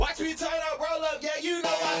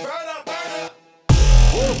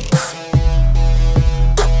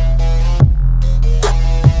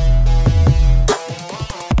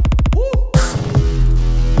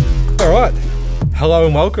Hello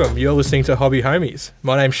and welcome. You're listening to Hobby Homies.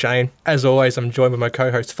 My name's Shane. As always, I'm joined by my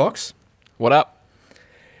co-host Fox. What up?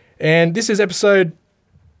 And this is episode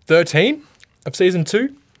 13 of season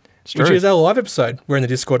 2, which is our live episode. We're in the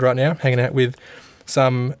Discord right now, hanging out with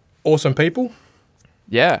some awesome people.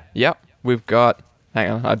 Yeah, yep. We've got...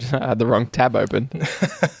 Hang on, I had the wrong tab open.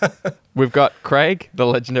 We've got Craig, the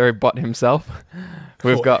legendary bot himself.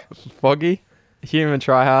 We've got Foggy, Human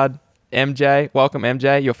Tryhard, MJ. Welcome,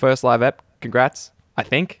 MJ. Your first live ep. Congrats. I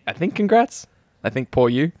think congrats. I think poor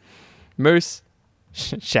you. Moose,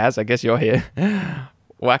 Shaz, I guess you're here.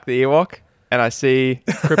 Whack the Ewok. And I see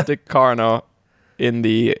Cryptic Coroner in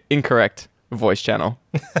the incorrect voice channel.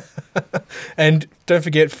 And don't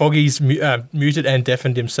forget, Foggy's muted and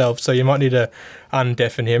deafened himself, so you might need to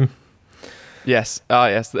undeafen him. Yes. Oh,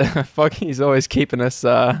 yes. Foggy's always keeping us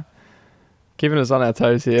on our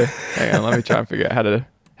toes here. Hang on, let me try and figure out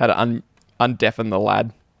how to undeafen the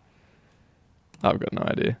lad. I've got no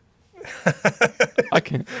idea. I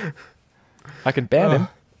can ban him.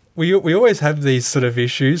 We always have these sort of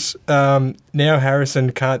issues. Now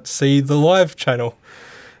Harrison can't see the live channel.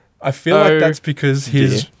 I feel like that's because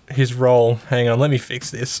his role. Hang on, let me fix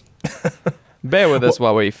this. Bear with us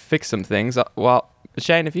while we fix some things. Well,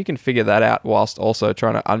 Shane, if you can figure that out whilst also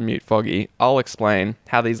trying to unmute Foggy, I'll explain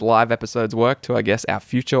how these live episodes work to, I guess, our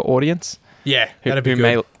future audience. Yeah, that'd be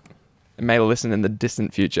good. May listen in the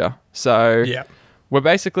distant future. So yeah,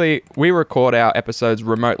 we record our episodes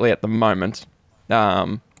remotely at the moment,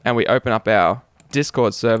 and we open up our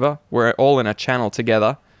Discord server. We're all in a channel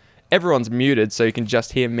together. Everyone's muted, so you can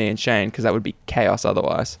just hear me and Shane, because that would be chaos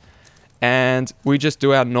otherwise. And we just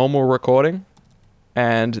do our normal recording,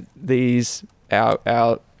 and these our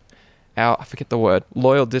I forget the word,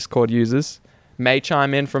 loyal Discord users may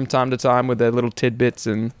chime in from time to time with their little tidbits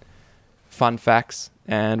and fun facts,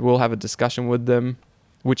 and we'll have a discussion with them,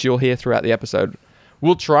 which you'll hear throughout the episode.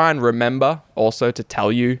 We'll try and remember also to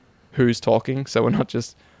tell you who's talking, so we're not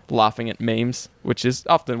just laughing at memes, which is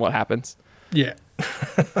often what happens. Yeah.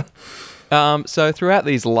 So throughout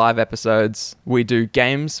these live episodes, we do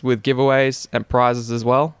games with giveaways and prizes as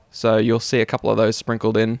well. So you'll see a couple of those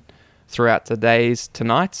sprinkled in throughout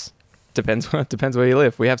tonight's. Depends where you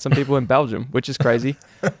live. We have some people in Belgium, which is crazy.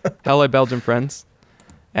 Hello, Belgium friends.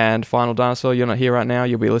 And Final Dinosaur, you're not here right now.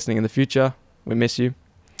 You'll be listening in the future. We miss you.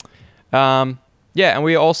 And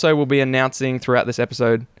we also will be announcing throughout this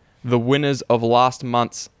episode the winners of last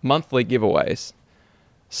month's monthly giveaways.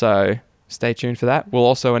 So stay tuned for that. We'll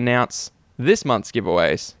also announce this month's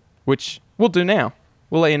giveaways, which we'll do now.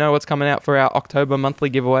 We'll let you know what's coming out for our October monthly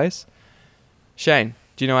giveaways. Shane,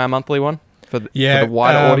 do you know our monthly one for the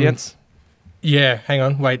wider audience? Yeah, hang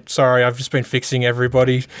on. Wait, sorry. I've just been fixing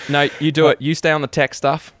everybody. No, you do it. You stay on the tech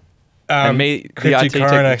stuff. And me, Cryptic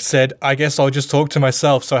Coroner said, I guess I'll just talk to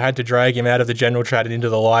myself, so I had to drag him out of the general chat and into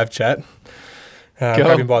the live chat.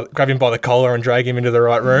 Grab him by the collar and drag him into the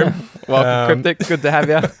right room. Welcome, Cryptic. Good to have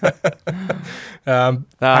you.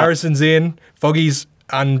 Harrison's in. Foggy's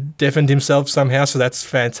undeafened himself somehow, so that's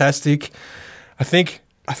fantastic. I think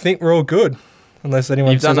we're all good, unless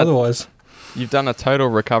anyone says otherwise. You've done a total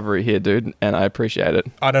recovery here, dude, and I appreciate it.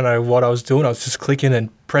 I don't know what I was doing. I was just clicking and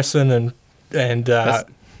pressing and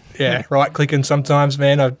right clicking sometimes,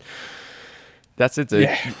 man. That's it, dude.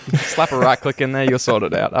 Yeah. Slap a right click in there, you'll sort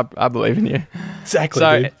it out. I believe in you. Exactly,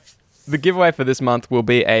 so, dude. The giveaway for this month will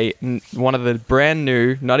be one of the brand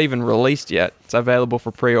new, not even released yet. It's available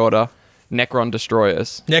for pre-order, Necron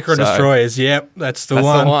Destroyers. Destroyers, yep. That's the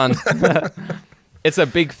one. It's a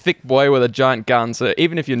big, thick boy with a giant gun, so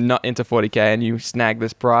even if you're not into 40k and you snag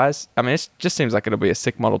this prize, I mean, it just seems like it'll be a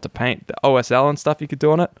sick model to paint. The OSL and stuff you could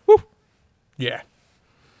do on it. Woo! Yeah.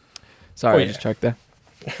 Sorry, I just choked there.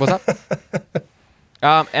 What's up?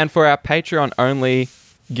 And for our Patreon-only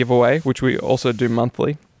giveaway, which we also do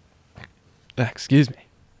monthly, excuse me,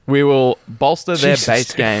 we will bolster their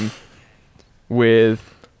base game with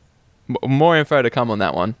more info to come on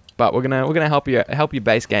that one. But we're gonna help your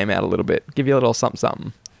base game out a little bit, give you a little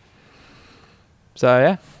something. So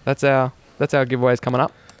yeah, that's our giveaways coming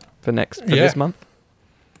up for this month.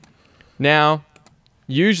 Now,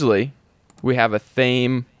 usually we have a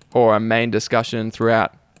theme or a main discussion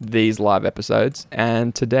throughout these live episodes,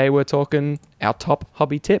 and today we're talking our top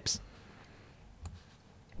hobby tips.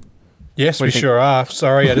 Yes, we sure are.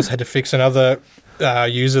 Sorry, I just had to fix another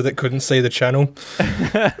user that couldn't see the channel.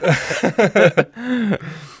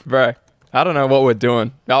 Bro, I don't know what we're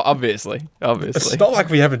doing. Obviously. It's not like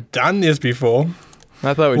we haven't done this before.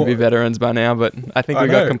 I thought we'd be veterans by now, but I think we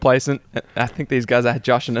got complacent. I think these guys are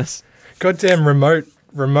joshing us. Goddamn remote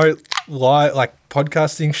live, like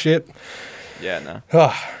podcasting shit. Yeah, no.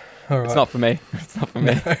 Oh, all right. It's not for me.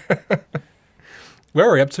 Where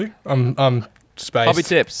are we up to? I'm spaced. Hobby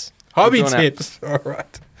tips. Hobby We're doing tips. All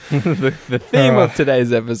right. the theme of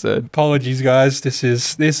today's episode. Apologies, guys. This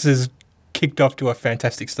is kicked off to a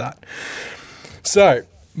fantastic start. So,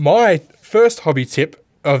 my first hobby tip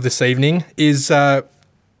of this evening is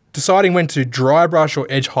deciding when to dry brush or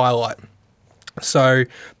edge highlight. So,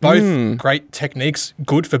 both great techniques,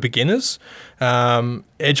 good for beginners.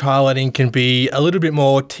 Edge highlighting can be a little bit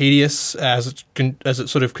more tedious as it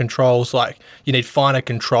sort of controls, like you need finer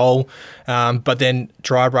control, but then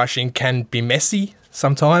dry brushing can be messy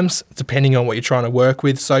sometimes, depending on what you're trying to work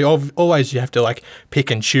with. So always you have to like pick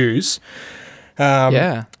and choose.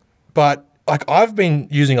 But like I've been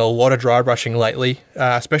using a lot of dry brushing lately,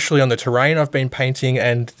 especially on the terrain I've been painting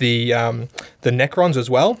and the Necrons as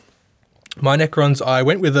well. My Necrons, I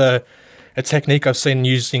went with a technique I've seen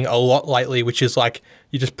using a lot lately, which is like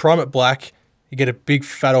you just prime it black, you get a big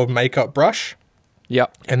fat old makeup brush,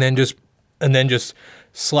 and then just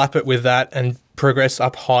slap it with that and progress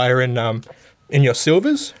up higher in your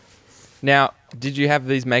silvers. Now, did you have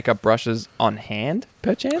these makeup brushes on hand,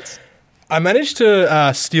 perchance? I managed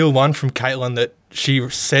to steal one from Caitlin that she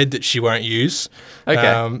said that she won't use.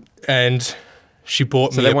 Okay. And she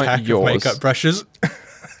bought me a pack of makeup brushes.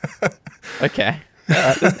 Okay.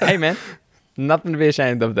 Hey, man. Nothing to be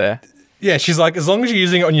ashamed of there. Yeah, she's like, as long as you're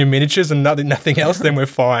using it on your miniatures and nothing else, then we're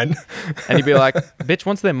fine. And you'd be like, bitch,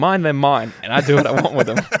 once they're mine, they're mine. And I do what I want with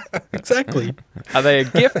them. Exactly. Are they a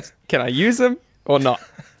gift? Can I use them or not?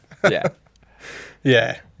 Yeah.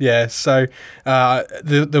 Yeah. So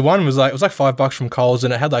the one was like, it was like $5 from Coles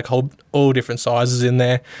and it had like all different sizes in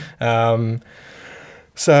there.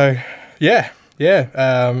 So yeah.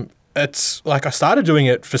 It's like I started doing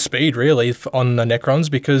it for speed really on the Necrons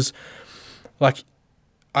because like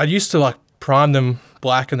I used to like prime them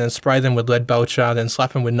black and then spray them with lead belcher, then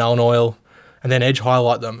slap them with Nuln Oil and then edge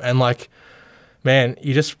highlight them. And like, man,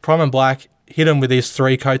 you just prime them black, hit them with these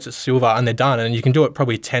 3 coats of silver and they're done. And you can do it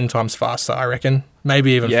probably 10 times faster, I reckon.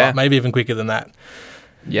 Maybe even quicker than that.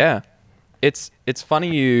 Yeah. It's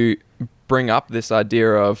funny you bring up this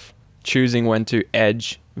idea of choosing when to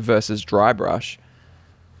edge versus dry brush.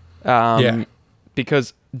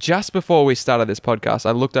 Because just before we started this podcast,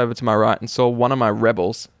 I looked over to my right and saw one of my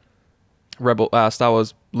Star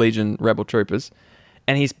Wars Legion Rebel Troopers,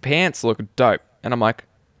 and his pants look dope. And I'm like,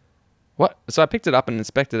 what? So I picked it up and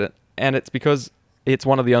inspected it, and it's because it's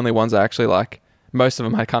one of the only ones I actually like. Most of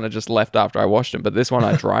them I kind of just left after I washed them, but this one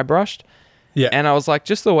I dry brushed. Yeah. And I was like,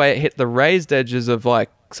 just the way it hit the raised edges of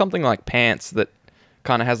like something like pants that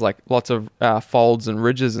kind of has like lots of folds and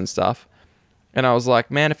ridges and stuff. And I was like,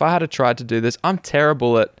 man, if I had tried to do this, I'm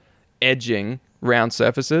terrible at edging round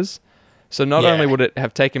surfaces. So not only would it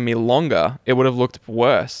have taken me longer, it would have looked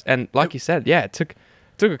worse. And like you said, it took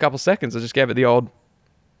a couple seconds. I just gave it the old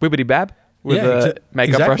wibbity bab with the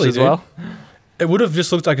makeup brush as well. It would have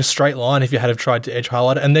just looked like a straight line if you had tried to edge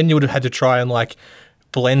highlight it, and then you would have had to try and like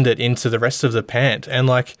blend it into the rest of the pant. And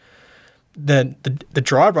like the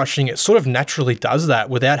dry brushing, it sort of naturally does that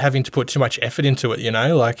without having to put too much effort into it, you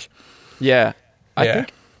know? Like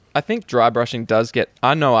I think dry brushing does get...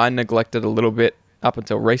 I know I neglected a little bit up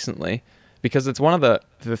until recently because it's one of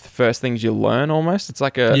the first things you learn almost. It's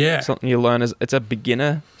like something you learn it's a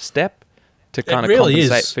beginner step to kind of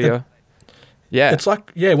compensate for your... Yeah. It's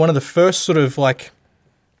like, one of the first sort of like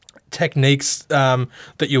techniques that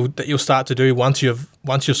you'll start to do once you've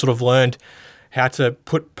sort of learned how to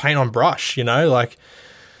put paint on brush, you know, like...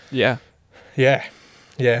 Yeah. Do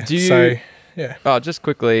you... Yeah. Oh, just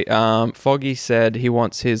quickly, Foggy said he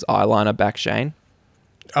wants his eyeliner back, Shane.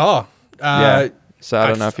 Oh. So I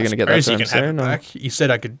don't know if you're going to get that soon. Have it back. He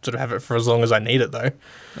said I could sort of have it for as long as I need it, though.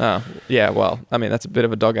 Oh, yeah. Well, I mean, that's a bit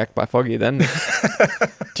of a dog act by Foggy then.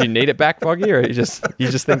 Do you need it back, Foggy, or you just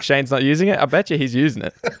think Shane's not using it? I bet you he's using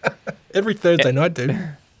it. Every Thursday night, dude.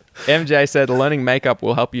 MJ said learning makeup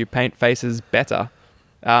will help you paint faces better.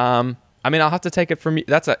 I mean, I'll have to take it from you.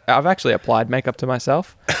 I've actually applied makeup to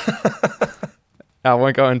myself. I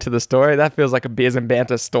won't go into the story. That feels like a Beers and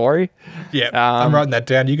Banter story. Yeah, I'm writing that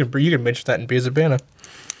down. You can mention that in Beers and Banter.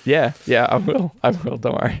 Yeah, I will.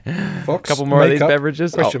 Don't worry. Fox, a couple more of these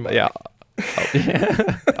beverages. I'll share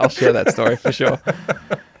that story for sure.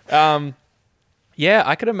 I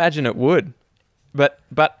could imagine it would, but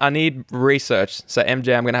I need research. So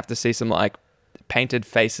MJ, I'm gonna have to see some like painted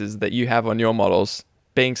faces that you have on your models.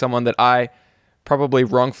 Being someone that I probably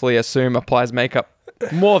wrongfully assume applies makeup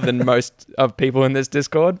more than most of people in this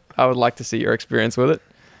Discord, I would like to see your experience with it.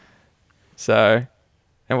 So,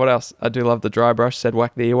 and what else? I do love the dry brush, said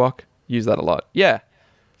Whack the Ewok. Use that a lot. Yeah,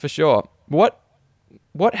 for sure. What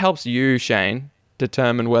helps you, Shane,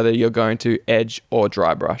 determine whether you're going to edge or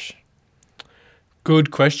dry brush?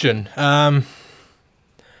 Good question. I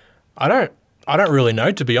don't really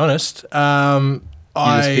know, to be honest. You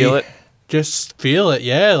just feel it? Just feel it,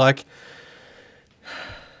 yeah. Like,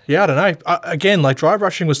 yeah, I don't know. Again, like dry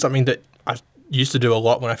brushing was something that I used to do a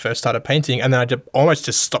lot when I first started painting, and then almost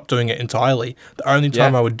just stopped doing it entirely. The only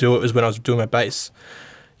time Yeah. I would do it was when I was doing my base,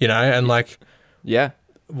 and like, Yeah.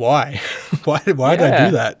 why? why did I Yeah.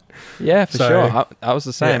 do that? Yeah, for So, sure. I was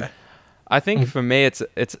the same. yeah. I think for me, it's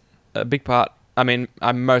a big part. I mean,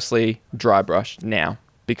 I mostly dry brush now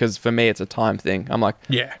because for me, it's a time thing. I'm like,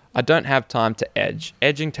 Yeah. I don't have time to edge.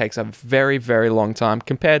 Edging takes a very, very long time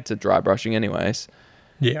compared to dry brushing anyways.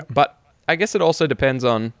 Yeah. But I guess it also depends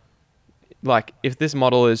on, like, if this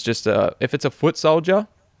model is just if it's a foot soldier,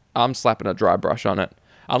 I'm slapping a dry brush on it.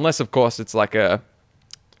 Unless, of course, it's like an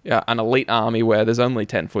elite army where there's only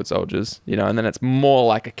 10 foot soldiers, and then it's more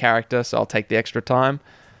like a character, so I'll take the extra time.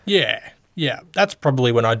 Yeah. Yeah. That's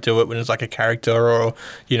probably when I do it, when it's like a character or,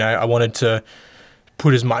 I wanted to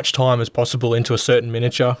put as much time as possible into a certain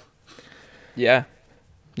miniature. Yeah.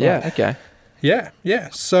 Yeah, okay. Yeah. Yeah.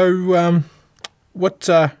 So, what's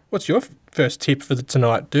your first tip for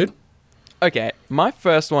tonight, dude? Okay, my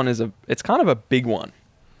first one it's kind of a big one.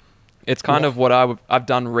 It's kind of what I've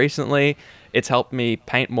done recently. It's helped me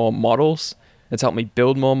paint more models. It's helped me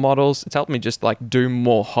build more models. It's helped me just like do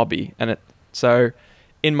more hobby. So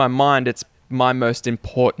in my mind, it's my most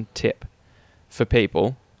important tip for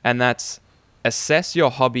people. And that's assess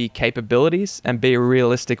your hobby capabilities and be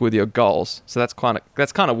realistic with your goals. So that's kind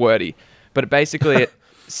of wordy, but basically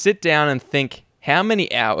sit down and think, how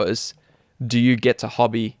many hours do you get to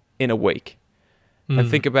hobby in a week? And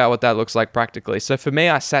think about what that looks like practically. So for me,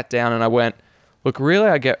 I sat down and I went, look, really,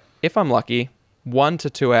 I get, if I'm lucky, 1 to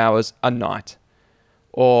 2 hours a night.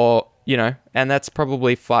 Or, and that's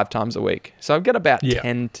probably 5 times a week. So I've got about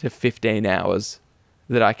 10 to 15 hours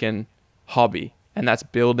that I can hobby. And that's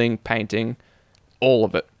building, painting, all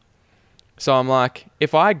of it. So I'm like,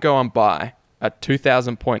 if I go and buy a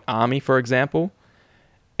 2,000 point army, for example,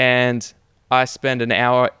 and I spend an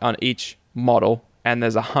hour on each model, and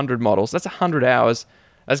there's 100 models, that's 100 hours.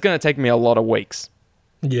 That's going to take me a lot of weeks.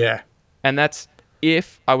 Yeah. And that's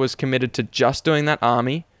if I was committed to just doing that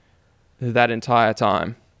army that entire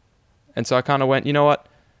time. And so I kind of went, you know what?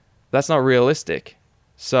 That's not realistic.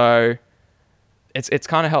 So it's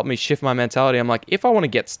kind of helped me shift my mentality. I'm like, if I want to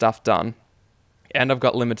get stuff done and I've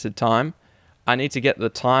got limited time, I need to get the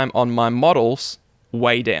time on my models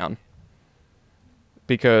way down.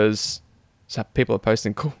 Because people are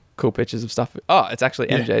posting cool pictures of stuff. Oh, it's actually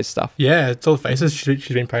MJ's stuff. Yeah, it's all the faces she's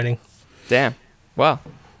been painting. Damn. Wow.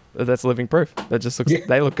 That's living proof. That just looks.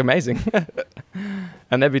 They look amazing.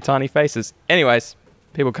 And they'd be tiny faces. Anyways,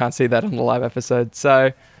 people can't see that on the live episode.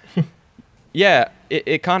 So, yeah,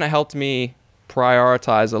 it kind of helped me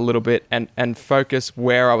prioritize a little bit and focus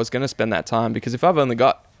where I was going to spend that time. Because if I've only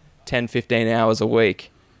got 10, 15 hours a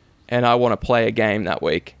week and I want to play a game that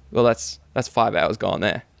week, well, that's 5 hours gone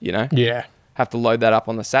there, Yeah. Have to load that up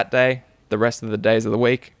on the Saturday. The rest of the days of the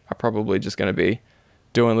week are probably just going to be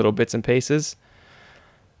doing little bits and pieces.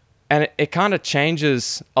 And it kind of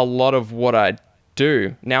changes a lot of what I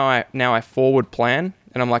do. Now I forward plan,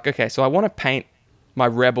 and I'm like, okay, so I want to paint my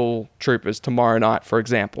rebel troopers tomorrow night, for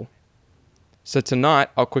example. So tonight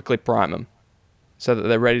I'll quickly prime them so that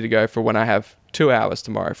they're ready to go for when I have 2 hours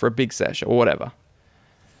tomorrow for a big session or whatever.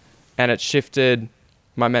 And it shifted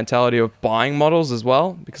my mentality of buying models as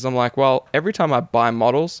well, because I'm like, well, every time I buy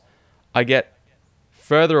models, I get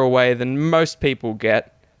further away than most people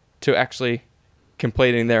get to actually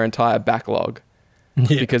completing their entire backlog.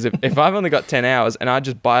 Yeah. Because if I've only got 10 hours and I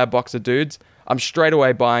just buy a box of dudes, I'm straight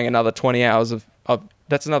away buying another 20 hours of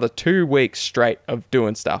that's another 2 weeks straight of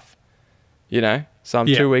doing stuff, So I'm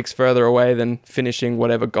 2 weeks further away than finishing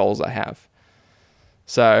whatever goals I have.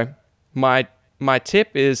 So my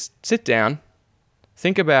tip is sit down,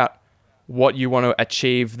 think about what you want to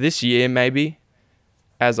achieve this year maybe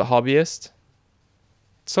as a hobbyist.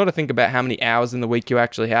 Sort of think about how many hours in the week you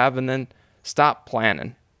actually have, and then start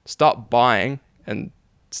planning. Stop buying and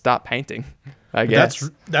start painting, I guess.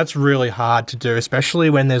 That's really hard to do, especially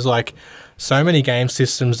when there's like so many game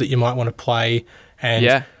systems that you might want to play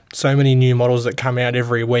and so many new models that come out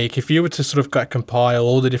every week. If you were to sort of compile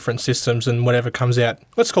all the different systems and whatever comes out,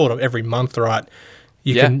 let's call it every month, right?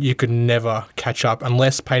 You could never catch up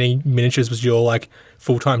unless painting miniatures was your like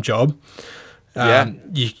full-time job.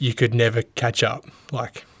 You could never catch up.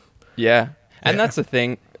 And that's the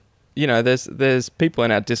thing. There's people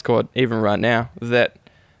in our Discord even right now that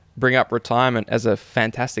bring up retirement as a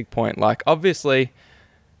fantastic point. Like, obviously,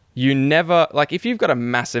 you never, like, if you've got a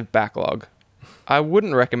massive backlog, I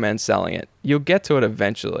wouldn't recommend selling it. You'll get to it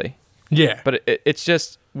eventually. Yeah. But it's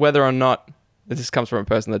just whether or not this comes from a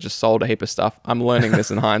person that just sold a heap of stuff. I'm learning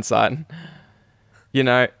this in hindsight. You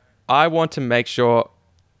know, I want to make sure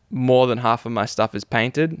more than half of my stuff is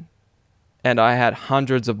painted. And I had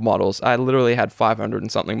hundreds of models. I literally had 500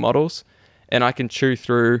 and something models. And I can chew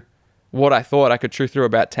through what I thought I could chew through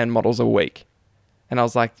about 10 models a week. And I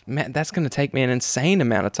was like, man, that's going to take me an insane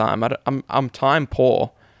amount of time. I'm time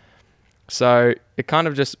poor. So it kind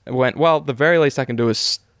of just went, well, the very least I can do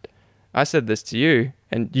is, I said this to you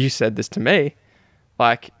and you said this to me.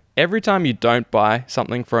 Like, every time you don't buy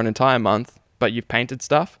something for an entire month, but you've painted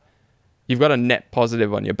stuff, you've got a net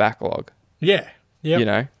positive on your backlog. Yeah. Yep. You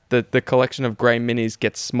know, the collection of grey minis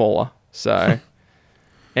gets smaller. So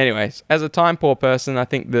anyways, as a time poor person, I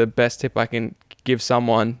think the best tip I can give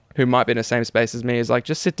someone who might be in the same space as me is like,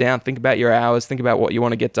 just sit down, think about your hours, think about what you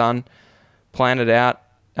want to get done, plan it out.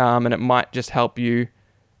 And it might just help you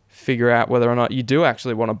figure out whether or not you do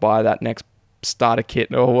actually want to buy that next starter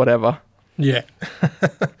kit or whatever. Yeah.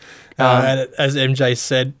 And as MJ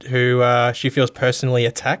said, who she feels personally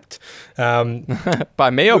attacked. By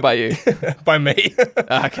me or by you? By me.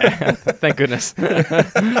 Okay. Thank goodness.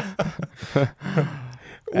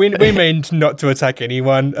 we mean not to attack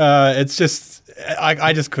anyone. It's just,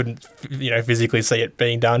 I just couldn't, physically see it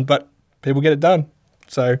being done, but people get it done.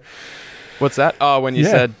 So. What's that? Oh, when you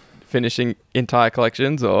said finishing entire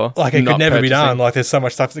collections or like it could never be done. Like there's so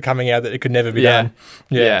much stuff that's coming out that it could never be done.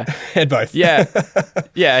 Yeah. And both. Yeah.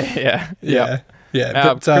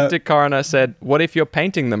 Cryptic Coroner said, what if you're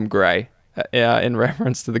painting them grey? In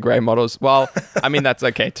reference to the grey models. Well, I mean, that's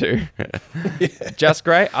okay too. Just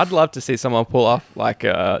grey? I'd love to see someone pull off like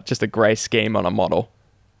just a grey scheme on a model.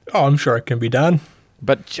 Oh, I'm sure it can be done.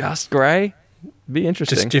 But just grey? Be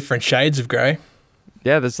interesting. Just different shades of grey.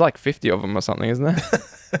 Yeah, there's like 50 of them or something, isn't there?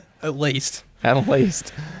 At least. At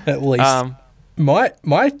least. My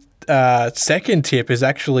second tip is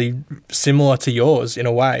actually similar to yours in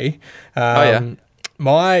a way.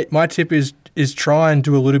 My tip is try and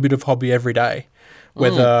do a little bit of hobby every day,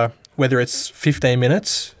 whether it's 15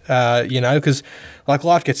 minutes, because like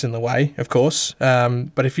life gets in the way, of course.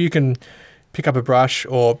 But if you can pick up a brush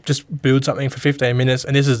or just build something for 15 minutes,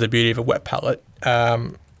 and this is the beauty of a wet palette,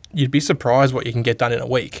 you'd be surprised what you can get done in a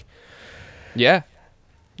week. Yeah.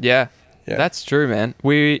 That's true, man.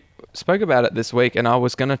 We spoke about it this week, and I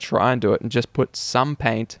was going to try and do it and just put some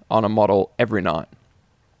paint on a model every night.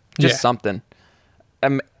 Just something.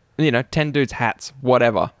 10 dudes' hats,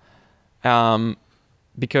 whatever.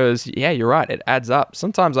 Because, you're right. It adds up.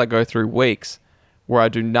 Sometimes I go through weeks where I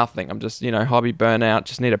do nothing. I'm just, hobby burnout,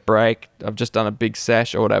 just need a break. I've just done a big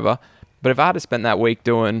sesh or whatever. But if I had to spend that week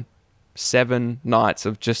doing 7 nights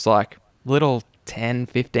of just like little 10,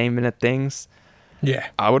 15 minute things,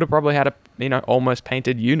 I would have probably had a, almost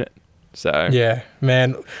painted unit. So yeah,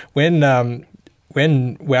 man, when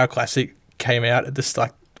WoW Classic came out at this,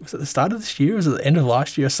 like, was it the start of this year? Was it the end of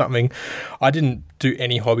last year or something? I didn't do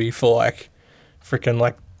any hobby for like freaking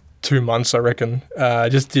like 2 months, I reckon.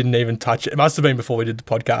 Just didn't even touch it. It must have been before we did the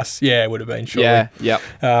podcast. Yeah, it would have been, surely. Yeah, yep.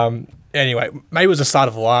 Anyway, maybe it was the start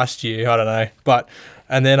of last year. I don't know.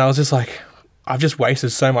 And then I was just like, I've just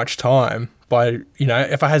wasted so much time by,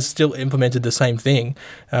 if I had still implemented the same thing,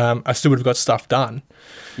 I still would have got stuff done.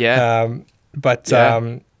 Yeah. And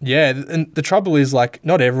the trouble is, like,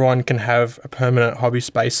 not everyone can have a permanent hobby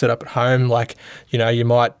space set up at home. Like, you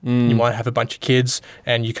might have a bunch of kids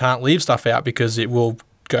and you can't leave stuff out because it will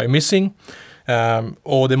go missing,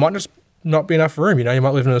 or there might just not be enough room. You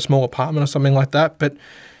might live in a small apartment or something like that. But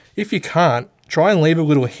if you can't, try and leave a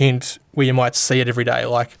little hint where you might see it every day.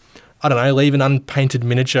 Like, I don't know, leave an unpainted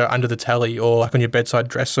miniature under the tally or like on your bedside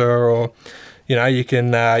dresser, or you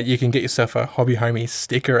can get yourself a Hobby Homie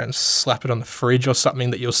sticker and slap it on the fridge or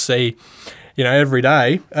something that you'll see, every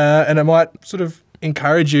day, and it might sort of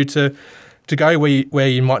encourage you to go where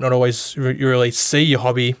you might not always really see your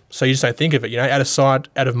hobby, so you just don't think of it, out of sight,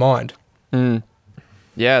 out of mind.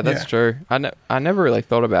 Yeah, that's true. I never really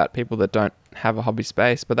thought about people that don't have a hobby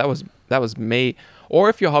space, but that was me. Or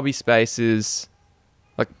if your hobby space is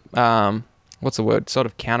like, what's the word? Sort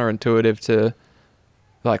of counterintuitive to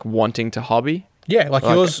like wanting to hobby. Yeah, like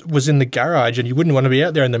yours was in the garage, and you wouldn't want to be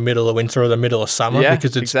out there in the middle of winter or the middle of summer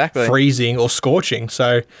because it's freezing or scorching.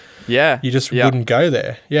 So you just wouldn't go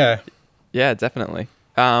there. Yeah. Yeah, definitely.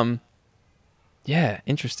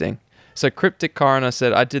 Interesting. So Cryptic Coroner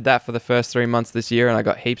said, I did that for the first 3 months this year and I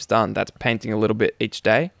got heaps done. That's painting a little bit each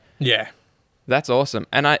day. Yeah. That's awesome.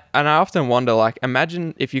 And I often wonder, like,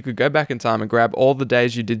 imagine if you could go back in time and grab all the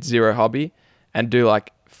days you did zero hobby and do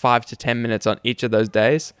like 5 to 10 minutes on each of those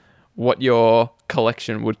days, what your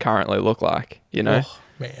collection would currently look like, Oh,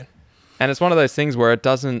 man. And it's one of those things where it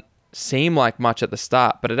doesn't seem like much at the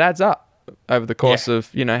start, but it adds up over the course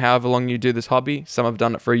of, however long you do this hobby. Some have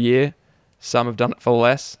done it for a year. Some have done it for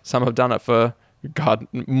less. Some have done it for, God,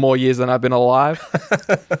 more years than I've been alive.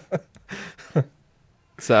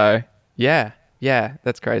 So, yeah,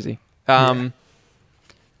 that's crazy. I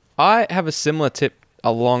have a similar tip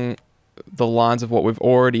along the lines of what we've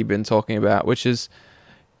already been talking about, which is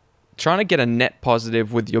trying to get a net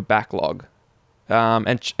positive with your backlog.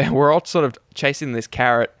 And we're all sort of chasing this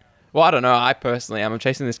carrot. Well, I don't know. I personally am. I'm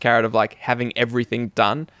chasing this carrot of like having everything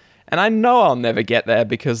done. And I know I'll never get there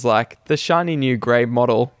because like the shiny new grey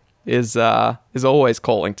model is always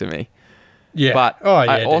calling to me. Yeah. But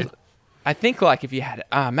dude. I think like if you had,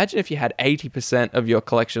 imagine if you had 80% of your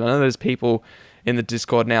collection. I know there's people in the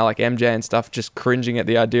Discord now, like MJ and stuff, just cringing at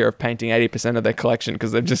the idea of painting 80% of their collection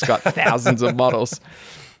because they've just got thousands of models.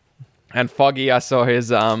 And Foggy, I saw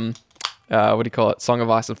his, what do you call it? Song of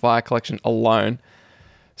Ice and Fire collection alone.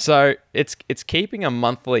 So it's keeping a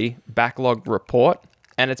monthly backlog report.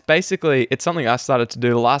 And it's something I started to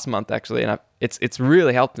do last month actually. And it's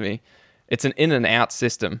really helped me. It's an in and out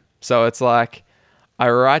system. So it's like, I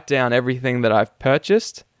write down everything that I've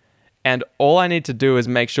purchased, and all I need to do is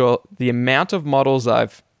make sure the amount of models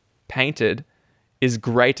I've painted is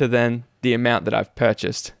greater than the amount that I've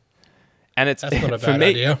purchased. And it's that's not a bad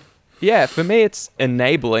idea. Yeah, for me it's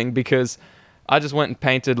enabling because I just went and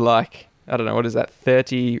painted like, I don't know, what is that,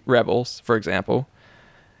 30 Rebels, for example.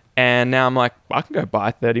 And now I'm like, I can go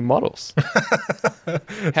buy 30 models.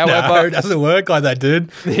 However, no, it doesn't work like that,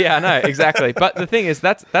 dude. Yeah, I know, exactly. But the thing is,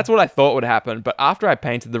 that's what I thought would happen. But after I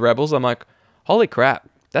painted the Rebels, I'm like, holy crap,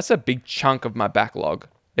 that's a big chunk of my backlog.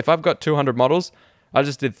 If I've got 200 models, I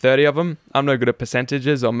just did 30 of them. I'm no good at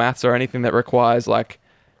percentages or maths or anything that requires like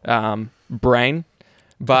brain.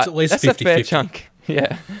 But it's at least that's 50-50. A fair chunk.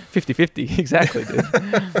 Yeah, 50-50, exactly, dude.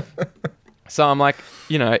 So I'm like,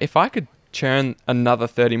 if I could churn another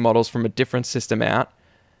 30 models from a different system out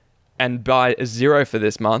and buy a 0 for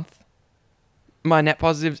this month, my net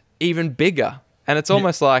positive's even bigger. And it's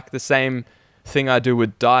almost like the same thing I do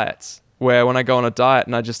with diets, where when I go on a diet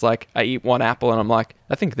and I eat one apple and I'm like,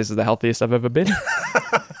 I think this is the healthiest I've ever been.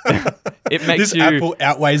 It makes this apple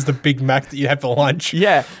outweighs the Big Mac that you had for lunch.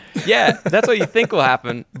 Yeah, that's what you think will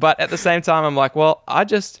happen. But at the same time, I'm like, well,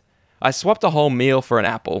 I swapped a whole meal for an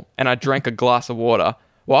apple and I drank a glass of water.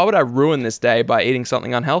 Why would I ruin this day by eating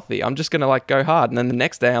something unhealthy? I'm just going to like go hard. And then the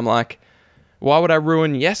next day I'm like, why would I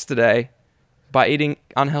ruin yesterday by eating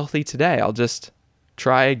unhealthy today? I'll just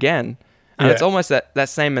try again. And it's almost that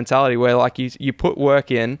same mentality where like you put work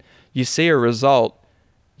in, you see a result,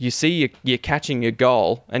 you see you're catching your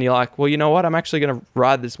goal, and you're like, well, you know what? I'm actually going to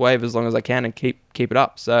ride this wave as long as I can and keep it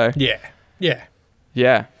up. So yeah.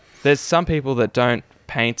 There's some people that don't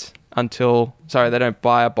they don't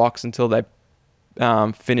buy a box until they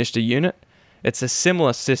finished a unit. It's a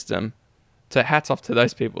similar system. So hats off to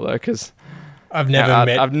those people though, because I've never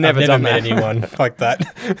met anyone like that.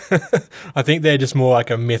 I think they're just more like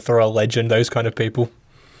a myth or a legend, those kind of people.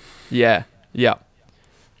 Yeah.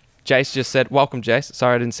 Jace just said, welcome Jace.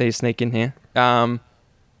 Sorry I didn't see you sneak in here.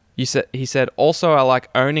 He said, also I like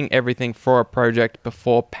owning everything for a project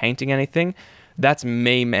before painting anything. That's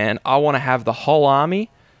me, man. I want to have the whole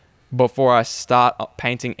army before I start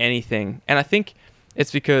painting anything. And I think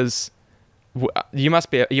it's because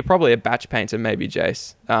you're probably a batch painter maybe,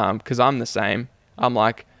 Jace, because I'm the same. I'm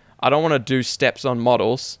like, I don't want to do steps on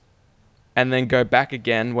models and then go back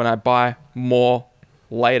again when I buy more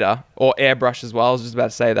later, or airbrush as well. I was just about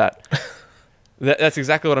to say that. That's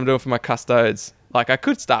exactly what I'm doing for my custodes. Like I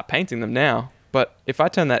could start painting them now, but if I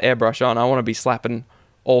turn that airbrush on, I want to be slapping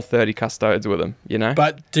all 30 custodes with them,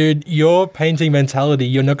 But dude, your painting mentality,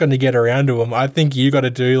 you're not going to get around to them. I think you got to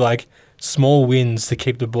do like small wins to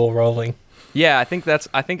keep the ball rolling. Yeah, I think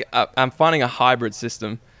I'm finding a hybrid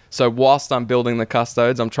system. So whilst I'm building the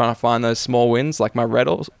custodes, I'm trying to find those small wins, like my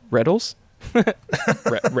Rebels.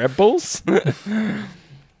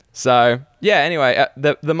 So yeah, anyway,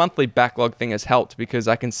 the monthly backlog thing has helped because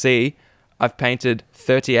I can see I've painted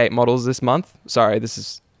 38 models this month. Sorry,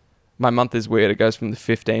 my month is weird. It goes from the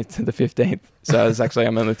 15th to the 15th. So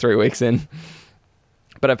I'm only 3 weeks in.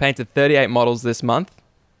 But I painted 38 models this month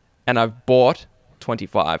and I've bought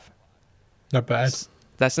 25. Not bad.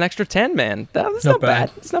 That's an extra 10, man. That's not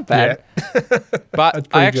bad. It's not bad. Yeah. But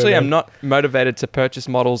I actually am not motivated to purchase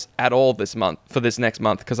models at all for this next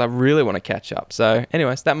month, because I really want to catch up. So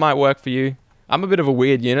anyways, that might work for you. I'm a bit of a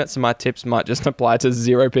weird unit, so my tips might just apply to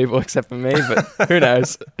 0 people except for me, but who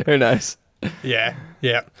knows? Yeah.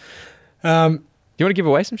 You want to give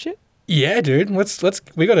away some shit? Yeah, dude.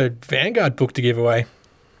 We got a Vanguard book to give away.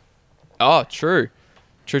 Oh, true.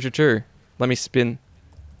 Let me spin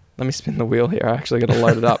Let me spin the wheel here. I actually got to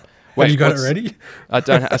load it up. Have you got it ready? I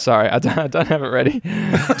don't. Sorry, I don't have it ready.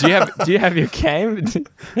 Do you have your game?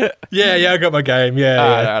 Yeah, I got my game. Yeah.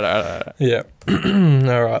 All right. Yeah.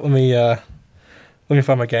 All right. Let me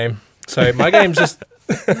find my game. So my game's just.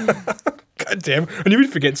 God damn! I knew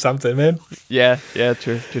we'd forget something, man. Yeah.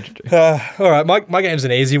 True. All right, my game's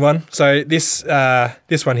an easy one. So this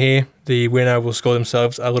one here, the winner will score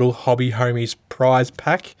themselves a little Hobby Homies prize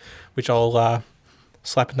pack, which I'll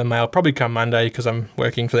slap in the mail probably come Monday because I'm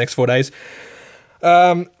working for the next 4 days.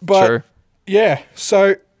 But Sure. yeah,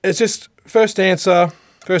 so it's just first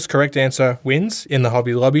correct answer wins in the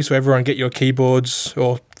Hobby Lobby. So everyone get your keyboards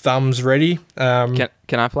or thumbs ready. Can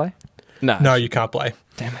I play? No, you can't play.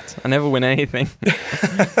 Damn it! I never win anything.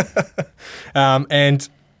 And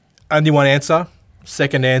only one answer.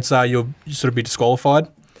 Second answer, you'll sort of be disqualified.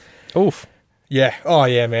 Oof. Yeah. Oh,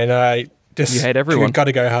 yeah, man. Just You hate everyone. Got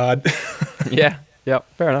to go hard. Yeah. Yep.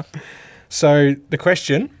 Fair enough. So the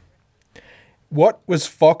question: what was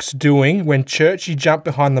Fox doing when Churchy jumped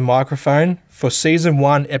behind the microphone for season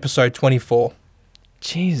 1, episode 24?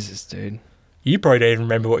 Jesus, dude. You probably don't even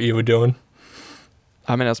remember what you were doing.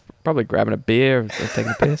 I mean, I was probably grabbing a beer or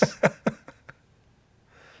taking a piss.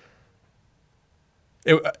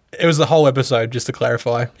 It was the whole episode, just to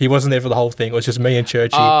clarify. He wasn't there for the whole thing. It was just me and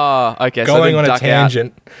Churchy Oh, okay. going so on a duck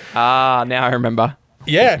tangent. Out. Now I remember.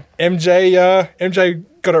 Yeah, MJ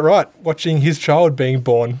got it right, watching his child being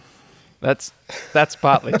born. That's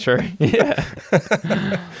partly true. Yeah.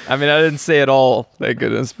 I mean, I didn't see it all, thank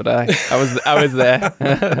goodness, but I was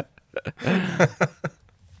there.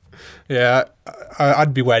 Yeah,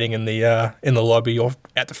 I'd be waiting in the lobby or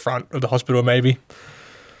at the front of the hospital, maybe.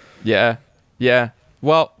 Yeah.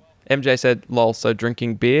 Well, MJ said, "Lol." So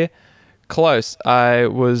drinking beer, close. I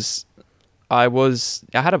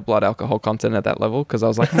had a blood alcohol content at that level because I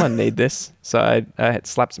was like, I'm gonna need this. So I had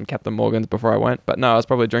slapped some Captain Morgans before I went. But no, I was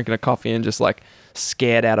probably drinking a coffee and just like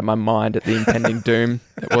scared out of my mind at the impending doom.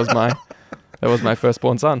 That was my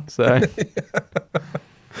firstborn son. So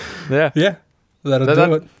yeah, that'll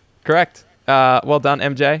do it. Correct. Well done,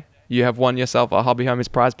 MJ. You have won yourself a Hobby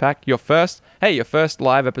Homies prize pack. Your first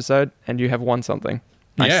live episode, and you have won something.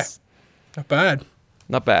 Nice. Yeah, not bad.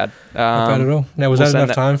 Not bad. Not bad at all. Now, was that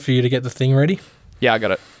enough time for you to get the thing ready? Yeah, I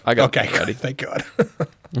got it. Okay, it ready. Thank God.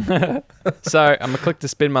 So I'm going to click to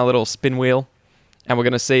spin my little spin wheel, and we're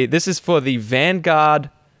going to see. This is for the Vanguard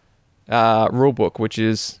rulebook, which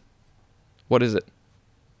is... What is it?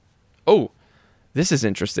 Oh, this is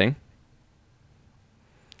interesting.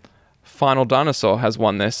 Final Dinosaur has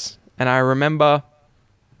won this, and I remember...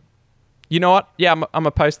 You know what? Yeah, I'm going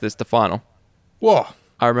to post this to Final. Whoa.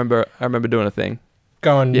 I remember doing a thing.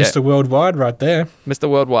 Going Mr. Worldwide right there. Mr.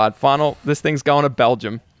 Worldwide. Final, this thing's going to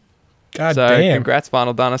Belgium. God so damn. Congrats,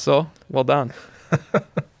 Final Dinosaur. Well done.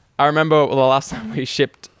 I remember the last time we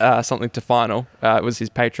shipped something to Final. It was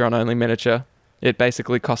his Patreon-only miniature. It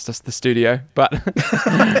basically cost us the studio. But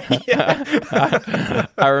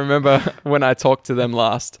I remember when I talked to them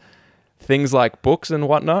last, things like books and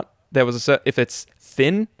whatnot, there was if it's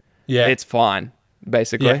thin, it's fine,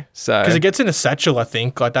 basically. Yeah. So because it gets in a satchel, I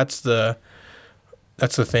think. Like that's the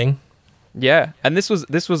thing. Yeah, and this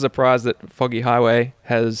was a prize that Foggy Highway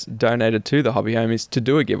has donated to the Hobby Homies to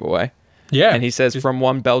do a giveaway. Yeah, and he says from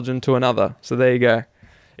one Belgian to another. So there you go.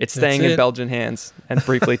 It's staying in Belgian hands, and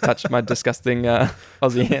briefly touched my disgusting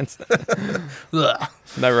Aussie hands. No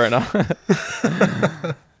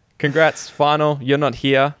Rona. Congrats, Final. You're not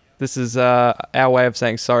here. This is our way of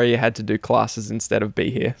saying sorry you had to do classes instead of be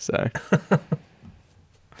here. So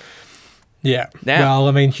yeah. Now, well,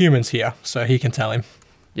 I mean, Human's here, so he can tell him.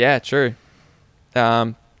 Yeah, true.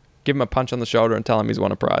 Give him a punch on the shoulder and tell him he's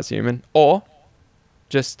won a prize, Human. Or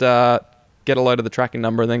just get a load of the tracking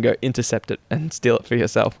number and then go intercept it and steal it for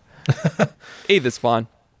yourself. Either's fine.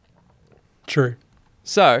 True.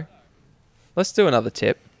 So, let's do another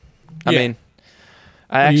tip. I mean,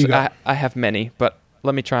 I have many, but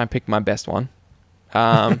let me try and pick my best one.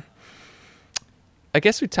 I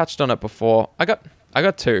guess we touched on it before. I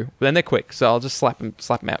got two, but then they're quick, so I'll just slap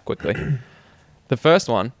them out quickly. The first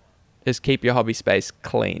one is keep your hobby space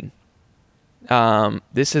clean.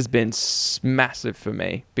 This has been massive for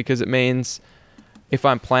me because it means if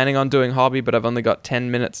I'm planning on doing hobby but I've only got 10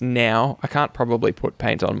 minutes now, I can't probably put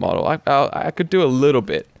paint on model. I could do a little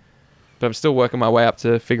bit, but I'm still working my way up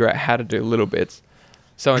to figure out how to do little bits.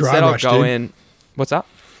 So instead I'll go in... What's up?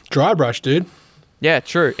 Dry brush, dude. Yeah,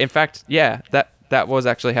 true. In fact, yeah, that was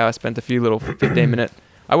actually how I spent a few little 15-minute...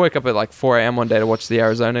 I woke up at like 4 a.m. one day to watch the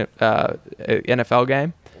Arizona NFL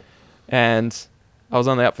game, and I was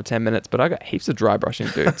only up for 10 minutes, but I got heaps of dry brushing,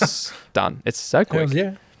 dude. It's done. It's so quick.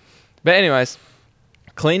 Yeah. But anyways,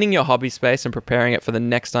 cleaning your hobby space and preparing it for the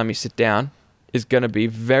next time you sit down is going to be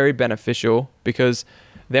very beneficial, because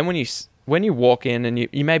then when you walk in and you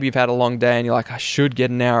maybe you've had a long day and you're like, I should get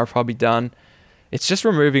an hour of hobby done, it's just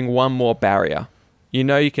removing one more barrier. You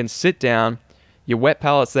know, you can sit down, your wet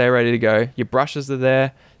palettes there ready to go, your brushes are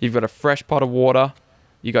there, you've got a fresh pot of water,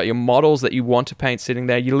 you got your models that you want to paint sitting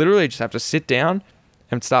there. You literally just have to sit down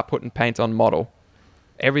and start putting paint on model.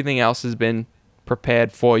 Everything else has been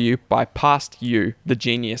prepared for you by past you, the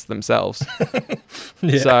genius themselves.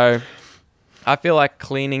 Yeah. So I feel like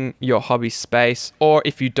cleaning your hobby space, or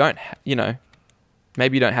if you don't,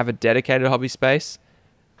 maybe you don't have a dedicated hobby space,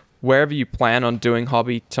 wherever you plan on doing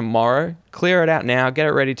hobby tomorrow, clear it out now, get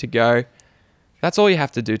it ready to go. That's all you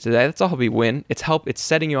have to do today. That's a hobby win. It's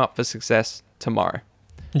setting you up for success tomorrow.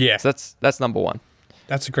 Yeah. So that's number one.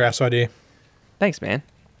 That's a grouse idea. Thanks, man.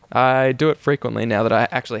 I do it frequently now that I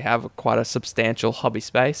actually have quite a substantial hobby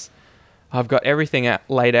space. I've got everything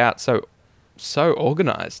laid out so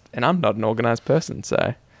organized, and I'm not an organized person,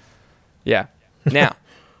 so yeah. Now,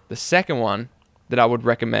 the second one that I would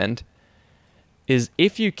recommend is,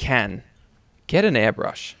 if you can, get an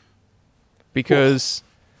airbrush, because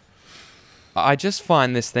I just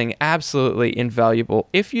find this thing absolutely invaluable.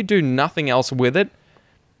 If you do nothing else with it,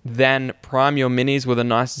 then prime your minis with a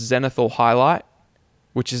nice Zenithal highlight,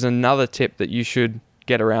 which is another tip that you should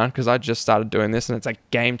get around, because I just started doing this and it's a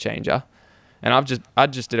game changer. And I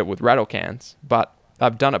just did it with rattle cans, but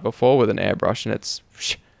I've done it before with an airbrush and it's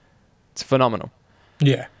phenomenal.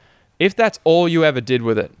 Yeah. If that's all you ever did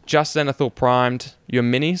with it, just Zenithal primed your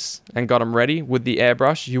minis and got them ready with the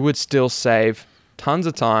airbrush, you would still save tons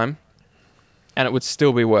of time and it would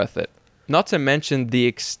still be worth it. Not to mention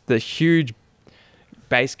the huge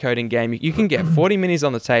base coating game. You can get 40 minis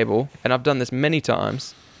on the table, and I've done this many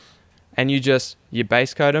times, and you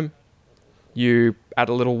base coat them, you add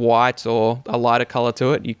a little white or a lighter color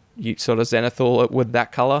to it, you sort of Zenithal it with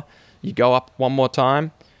that color, you go up one more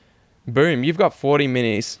time, boom, you've got 40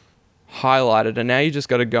 minis highlighted, and now you just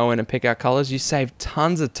got to go in and pick out colors. You save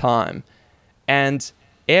tons of time. And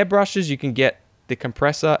airbrushes, you can get the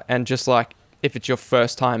compressor, and just like if it's your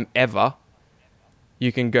first time ever,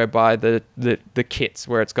 you can go buy the kits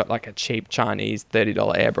where it's got like a cheap Chinese $30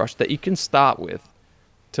 airbrush that you can start with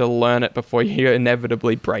to learn it before you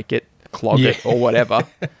inevitably break it, clog it, or whatever.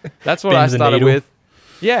 That's what I started with.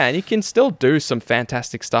 Yeah, and you can still do some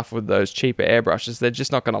fantastic stuff with those cheaper airbrushes. They're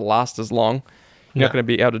just not going to last as long. You're not going to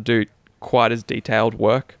be able to do quite as detailed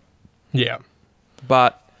work. Yeah.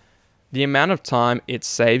 But the amount of time it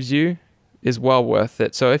saves you is well worth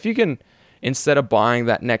it. So if you can, instead of buying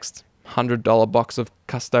that next $100 box of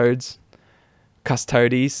custodes,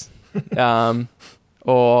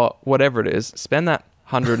 or whatever it is, spend that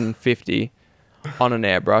 $150 on an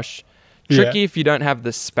airbrush. Tricky if you don't have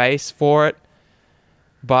the space for it,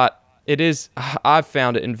 but I've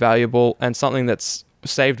found it invaluable and something that's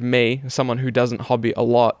saved me, someone who doesn't hobby a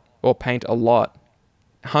lot or paint a lot,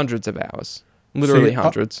 hundreds of hours, literally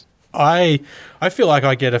hundreds. I feel like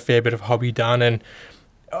I get a fair bit of hobby done,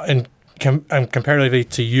 and comparatively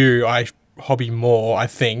to you, I hobby more, I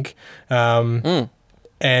think. And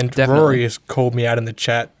Definitely. Rory has called me out in the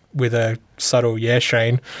chat with a subtle, yeah,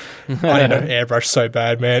 Shane. I need an airbrush so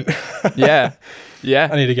bad, man. Yeah.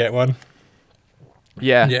 I need to get one.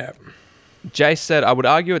 Yeah. Jay said, I would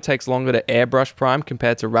argue it takes longer to airbrush prime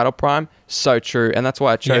compared to rattle prime. So true. And that's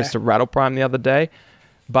why I chose to rattle prime the other day.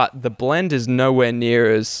 But the blend is nowhere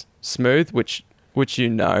near as smooth, which you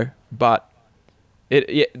know. But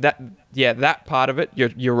that part of it,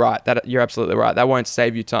 you're right. You're absolutely right. That won't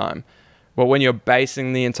save you time. But when you're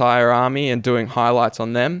basing the entire army and doing highlights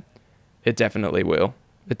on them, it definitely will.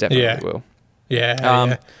 Will.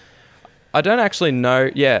 Yeah. I don't actually know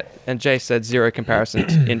yet. And Jay said zero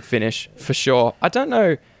comparison in finish for sure. I don't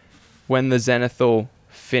know when the Zenithal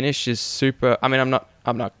finish is super. I mean,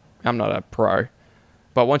 I'm not a pro,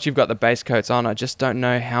 but once you've got the base coats on, I just don't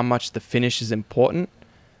know how much the finish is important.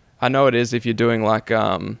 I know it is if you're doing like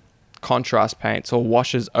contrast paints or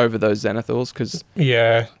washes over those Zenithals, because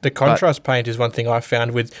the contrast paint is one thing I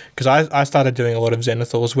found with, because I started doing a lot of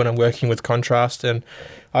Zenithals when I'm working with contrast, and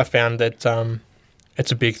I found that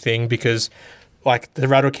it's a big thing, because like the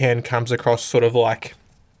rattle can comes across sort of like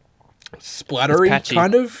splattery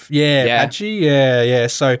kind of patchy,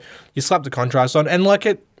 so you slap the contrast on and like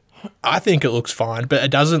I think it looks fine, but it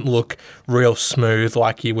doesn't look real smooth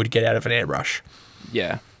like you would get out of an airbrush.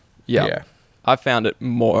 Yeah. I found it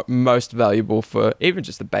most valuable for even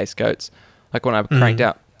just the base coats. Like when I cranked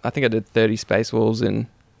out, I think I did 30 Space Wolves in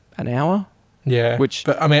an hour. Yeah.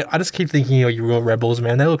 But I mean, I just keep thinking of your Real Rebels,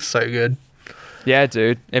 man. They look so good. Yeah,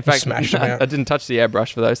 dude. In fact, smashed them out. I didn't touch the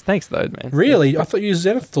airbrush for those. Thanks, though, man. Really? I thought you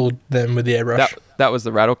zenithal them with the airbrush. That was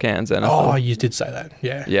the rattle cans. And Oh, you did say that.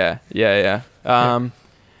 Yeah. Yeah.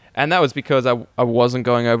 And that was because I wasn't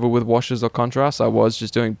going over with washes or contrast. I was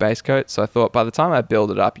just doing base coat. So I thought by the time I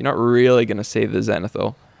build it up, you're not really going to see the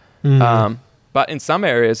zenithal. But in some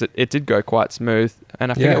areas, it did go quite smooth.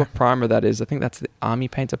 And I forget what primer that is. I think that's the Army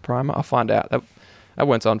Painter primer. I'll find out. That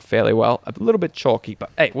went on fairly well. A little bit chalky, but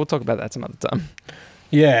hey, we'll talk about that some other time.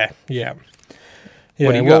 Yeah.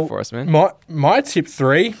 What do you got for us, man? My tip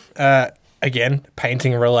 3, again,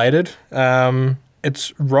 painting related.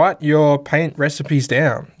 It's write your paint recipes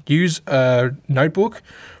down. Use a notebook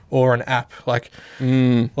or an app. Like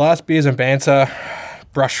Last Beers and Banter,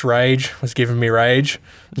 Brush Rage was giving me rage,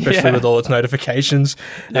 especially with all its notifications.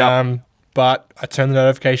 Yep. But I turned the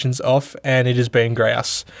notifications off and it has been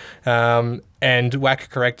grouse. And Wack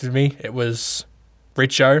corrected me. It was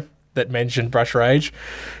Richo that mentioned Brush Rage.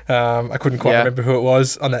 I couldn't quite remember who it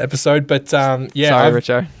was on that episode, but Sorry,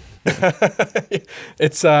 Richo.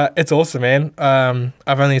 It's awesome, man.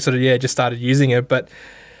 I've only sort of just started using it, but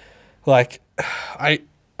like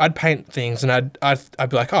I'd paint things and I'd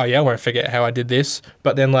be like, oh yeah, I won't forget how I did this.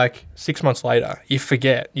 But then like 6 months later, you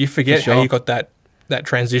forget how you got that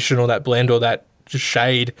transition or that blend or that just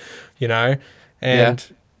shade, and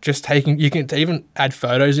just you can even add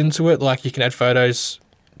photos into it. Like you can add photos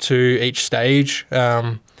to each stage.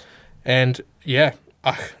 And yeah,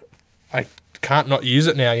 I can't not use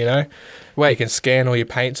it now, Wait. You can scan all your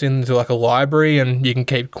paints into like a library and you can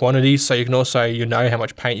keep quantities, so you can also how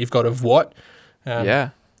much paint you've got of what. Yeah.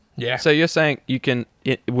 So So you're saying you can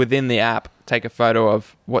within the app take a photo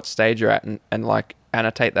of what stage you're at and like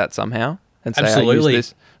annotate that somehow and say absolutely. I use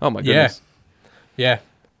this. Oh my goodness. Yeah.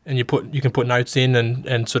 And you can put notes in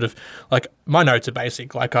and sort of like my notes are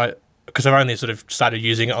basic, like because I've only sort of started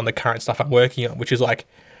using it on the current stuff I'm working on, which is like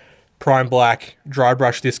prime black, dry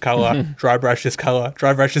brush this color, dry brush this color,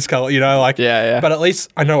 dry brush this color, But at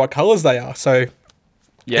least I know what colors they are. So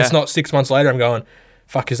it's not 6 months later I'm going,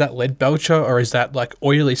 fuck, is that lead belcher or is that like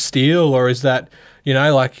oily steel or is that,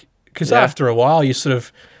 because after a while you sort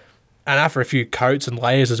of, and after a few coats and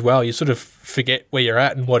layers as well, you sort of forget where you're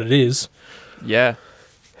at and what it is. Yeah.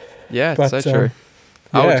 Yeah, it's so true.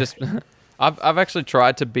 I would just, I've actually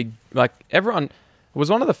tried to be like everyone. It was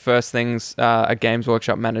one of the first things a Games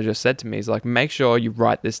Workshop manager said to me is like, make sure you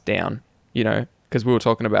write this down, because we were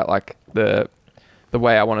talking about like the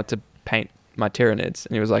way I wanted to paint my Tyranids.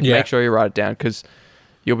 And he was like, make sure you write it down because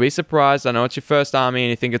you'll be surprised. I know it's your first army and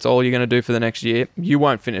you think it's all you're going to do for the next year. You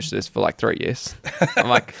won't finish this for like 3 years. I'm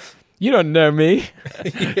like, you don't know me.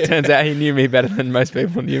 Turns out he knew me better than most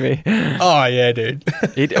people knew me. Oh, yeah, dude.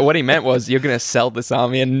 What he meant was you're going to sell this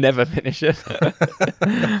army and never finish it.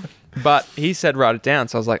 But he said write it down.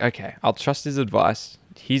 So I was like, okay, I'll trust his advice.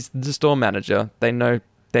 He's the store manager. They know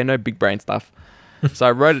big brain stuff. So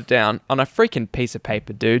I wrote it down on a freaking piece of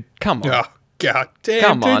paper, dude. Come on. Oh, God damn,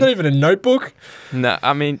 Come dude, on. not even a notebook? No,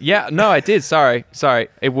 I mean, I did. Sorry.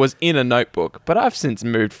 It was in a notebook, but I've since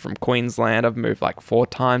moved from Queensland. I've moved like 4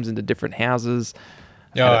 times into different houses.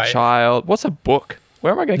 Had a child. What's a book?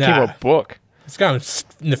 Where am I going to keep a book? It's going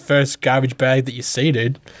in the first garbage bag that you see,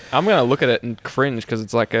 dude. I'm going to look at it and cringe because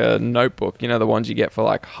it's like a notebook. The ones you get for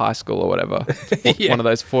like high school or whatever. One of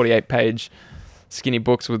those 48-page skinny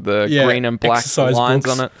books with the green and black lines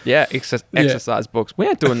books on it. Yeah, exercise books. We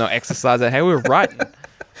ain't doing no exercise. Hey, we were writing.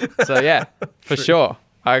 So yeah, for sure.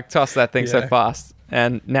 I tossed that thing so fast,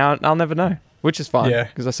 and now I'll never know, which is fine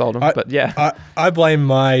because I sold them. But yeah, I blame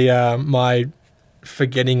my my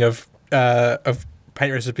forgetting of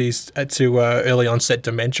paint recipes to early onset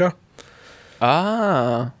dementia.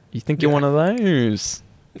 Ah, you think you're one of those?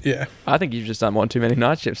 Yeah, I think you've just done one too many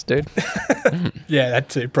night shifts, dude. Yeah, that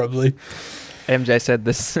too probably. MJ said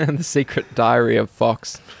this the secret diary of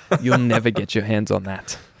Fox. You'll never get your hands on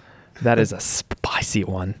that. That is a spicy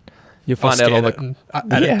one. You'll find out all the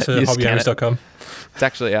add it to hobbyowners.com. It's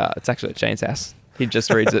actually at Shane's house. He just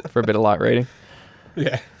reads it for a bit of light reading.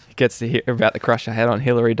 Yeah. He gets to hear about the crush I had on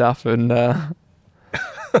Hilary Duff and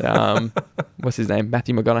what's his name?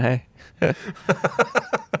 Matthew McConaughey.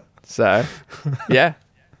 So,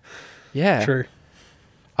 yeah. True.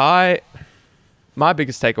 My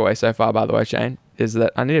biggest takeaway so far, by the way, Shane, is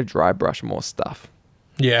that I need to dry brush more stuff.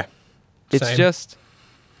 Yeah. It's Same. just,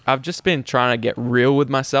 I've just been trying to get real with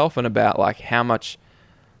myself and about like how much,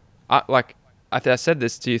 I said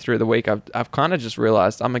this to you through the week. I've kind of just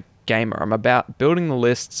realized I'm a gamer. I'm about building the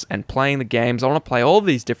lists and playing the games. I want to play all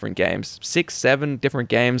these different games, 6, 7 different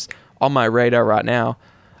games on my radar right now.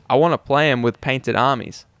 I want to play them with painted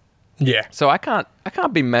armies. Yeah. So I can't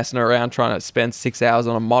be messing around trying to spend 6 hours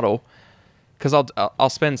on a model because I'll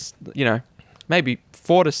spend, maybe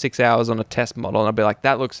 4 to 6 hours on a test model, and I'll be like,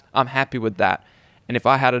 I'm happy with that. And if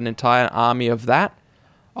I had an entire army of that,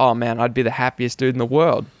 oh man, I'd be the happiest dude in the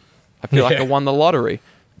world. I feel like I won the lottery.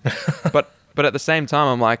 But at the same time,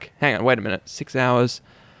 I'm like, hang on, wait a minute. 6 hours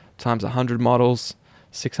times 100 models,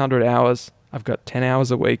 600 hours. I've got 10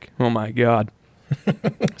 hours a week. Oh my God.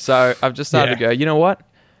 So I've just started to go, you know what?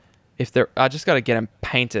 I just got to get them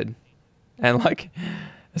painted. And like,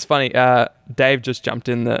 it's funny. Dave just jumped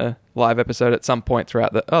in the live episode at some point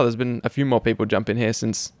throughout there's been a few more people jump in here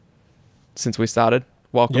since we started.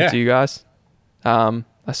 Welcome to you guys.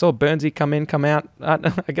 I saw Burnsy come in, come out. I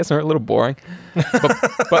guess they're a little boring.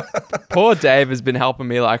 But poor Dave has been helping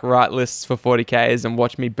me like write lists for 40Ks and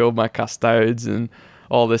watch me build my custodes and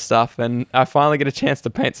all this stuff. And I finally get a chance to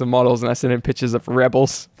paint some models, and I send him pictures of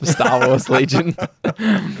Rebels for Star Wars Legion.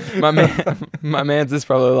 my man's is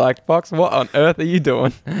probably like, Fox, what on earth are you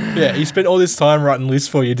doing? Yeah, he spent all this time writing lists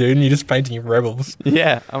for you, dude, and you're just painting your Rebels.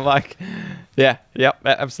 Yeah, I'm like, yep,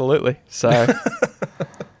 absolutely. So...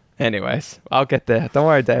 Anyways, I'll get there. Don't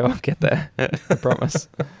worry, Dave. I'll get there. I promise.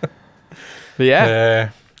 But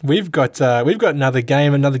yeah, we've got another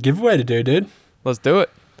game, another giveaway to do, dude. Let's do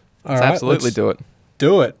it. Let's absolutely do it.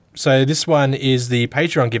 Do it. So this one is the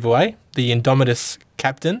Patreon giveaway, the Indomitus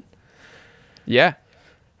Captain. Yeah.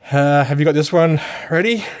 Have you got this one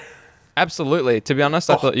ready? Absolutely. To be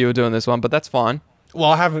honest, I thought you were doing this one, but that's fine.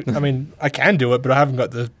 Well, I haven't. I mean, I can do it, but I haven't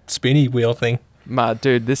got the spinny wheel thing.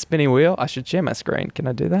 Dude, this spinny wheel, I should share my screen. Can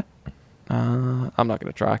I do that? I'm not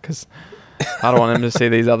going to try because I don't want them to see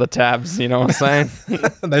these other tabs. You know what I'm saying?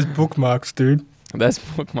 Those bookmarks, dude. There's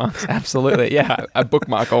bookmarks. Absolutely. Yeah, I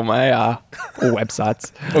bookmark all my all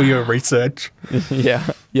websites. All your research.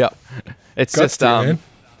 Yeah. It's Guts just, man.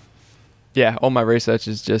 Yeah, all my research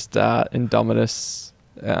is just Indomitus.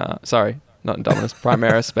 Sorry, not Indomitus.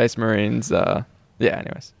 Primaris, Space Marines.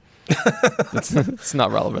 Anyways. It's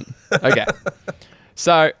not relevant. Okay.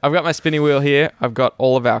 So I've got my spinny wheel here. I've got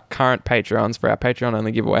all of our current Patreons for our Patreon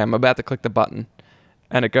only giveaway. I'm about to click the button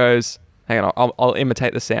and it goes, hang on, I'll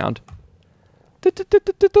imitate the sound. Dude,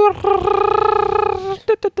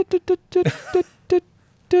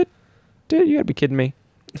 you gotta be kidding me.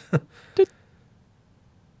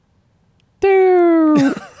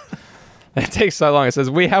 It takes so long. It says,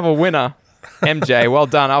 we have a winner. MJ, well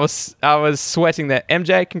done. I was sweating there.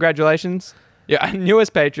 MJ, congratulations. Yeah,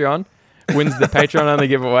 newest Patreon wins the Patreon only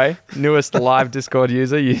giveaway. Newest live Discord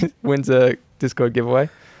user wins a Discord giveaway.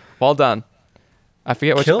 Well done. I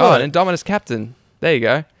forget what. An Indomitus Captain. There you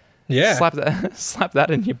go. Yeah. Slap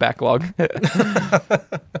that in your backlog.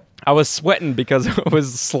 I was sweating because it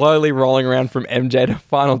was slowly rolling around from MJ to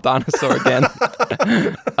Final Dinosaur again.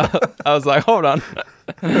 I was like, hold on.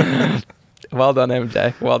 Well done,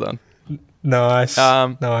 MJ. Well done. Nice.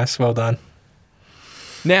 Nice. Well done.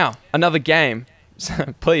 Now, another game.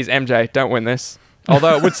 Please, MJ, don't win this.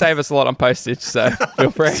 Although it would save us a lot on postage, so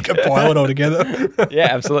feel free. Just compile it all together. Yeah,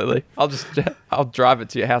 absolutely. I'll drive it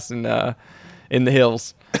to your house in the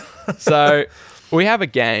hills. So we have a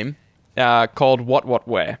game called What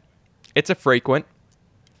Where. It's a frequent.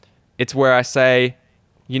 It's where I say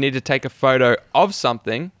you need to take a photo of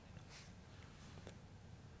something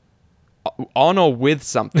on or with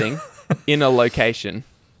something in a location.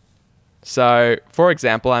 So, for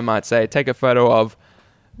example, I might say, take a photo of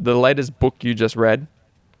the latest book you just read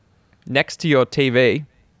next to your TV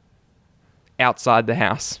outside the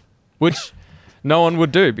house, which no one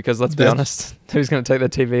would do because, let's be honest, who's going to take their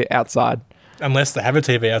TV outside? Unless they have a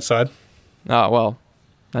TV outside. Oh, well,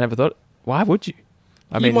 I never thought. Why would you?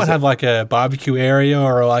 I mean, you might have like a barbecue area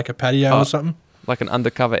or like a patio or something. Like an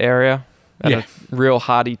undercover area and a real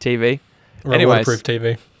hardy TV. Or a waterproof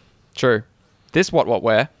TV. True. This What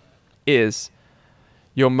Where is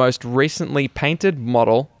your most recently painted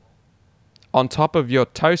model on top of your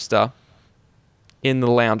toaster in the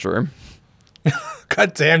lounge room.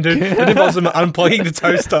 God damn, dude. It involves them unplugging the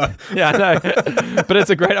toaster. Yeah, I know. But it's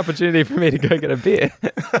a great opportunity for me to go get a beer.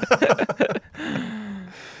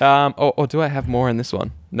 Or do I have more in this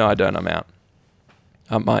one? No, I don't. I'm out.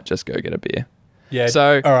 I might just go get a beer. Yeah.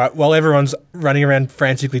 So, all right. While everyone's running around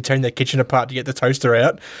frantically tearing their kitchen apart to get the toaster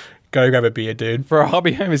out, go grab a beer, dude. For a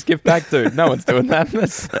Hobby Homers gift back, dude. No one's doing that.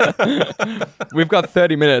 We've got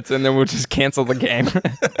 30 minutes and then we'll just cancel the game.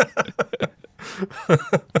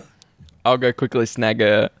 I'll go quickly snag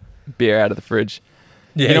a beer out of the fridge.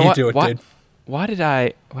 Yeah, you know what? Do it, dude. Why did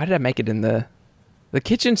I make it in the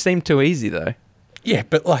kitchen? Seemed too easy though. Yeah,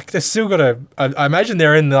 but like they're still got I imagine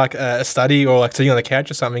they're in like a study or like sitting on the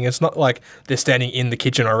couch or something. It's not like they're standing in the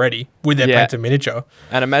kitchen already with their painted miniature.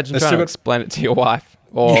 And imagine trying to explain it to your wife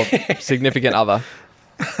or significant other.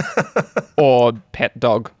 or pet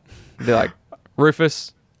dog. Be like,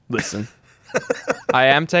 Rufus, listen. I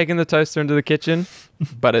am taking the toaster into the kitchen,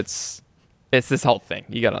 but it's this whole thing.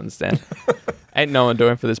 You got to understand. Ain't no one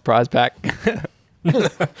doing for this prize pack.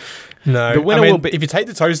 No, The winner will be- if you take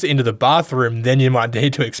the toaster into the bathroom, then you might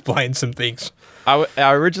need to explain some things. I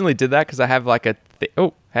originally did that because I have like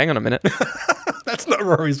oh, hang on a minute. That's not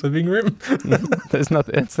Rory's living room. There's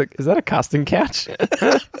nothing. It's like, is that a casting couch?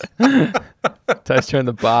 Toaster in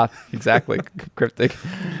the bath. Exactly. Cryptic.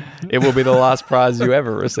 It will be the last prize you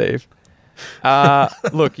ever receive.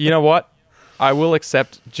 Look, you know what? I will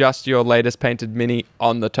accept just your latest painted mini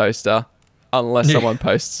on the toaster unless someone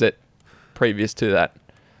posts it previous to that.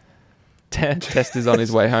 Test is on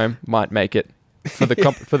his way home. Might make it for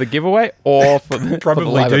the giveaway or for the Probably for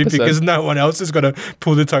the live do episode. because no one else is going to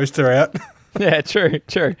pull the toaster out. Yeah, true.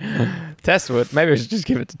 Test would. Maybe I should just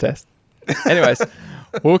give it to Test. Anyways,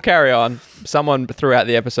 we'll carry on. Someone throughout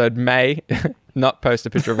the episode may not post a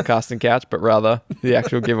picture of a casting couch, but rather the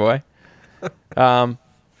actual giveaway.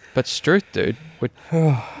 But Struth, dude,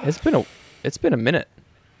 it's been a minute.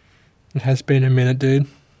 It has been a minute, dude.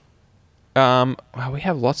 Well, we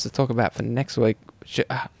have lots to talk about for next week.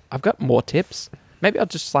 I've got more tips. Maybe I'll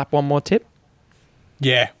just slap one more tip.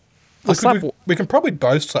 Yeah. I'll We can probably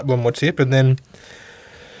both slap one more tip and then...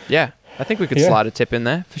 Yeah, I think we could Yeah. slide a tip in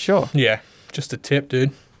there for sure. Yeah, just a tip,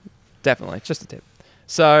 dude. Definitely, just a tip.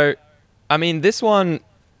 So, I mean, this one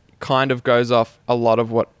kind of goes off a lot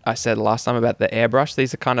of what I said last time about the airbrush.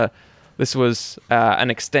 This was an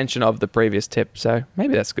extension of the previous tip, so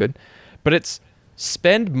maybe that's good. But it's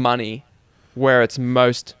spend money where it's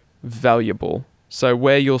most valuable. So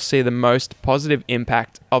where you'll see the most positive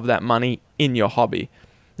impact of that money in your hobby.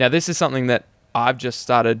 Now, this is something that I've just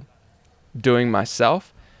started doing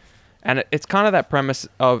myself. And it's kind of that premise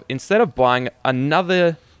of instead of buying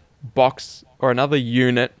another box or another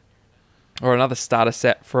unit or another starter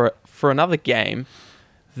set for another game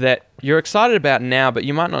that you're excited about now, but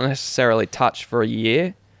you might not necessarily touch for a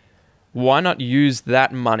year, why not use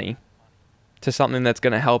that money to something that's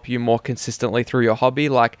going to help you more consistently through your hobby?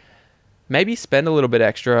 Like maybe spend a little bit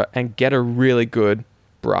extra and get a really good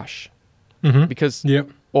brush. Mm-hmm. Because, Yep.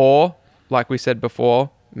 or like we said before,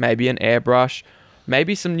 maybe an airbrush,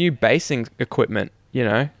 maybe some new basing equipment,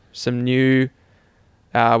 some new,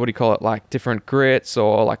 like different grits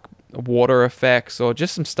or like water effects or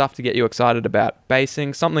just some stuff to get you excited about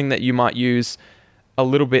basing, something that you might use a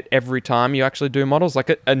little bit every time you actually do models,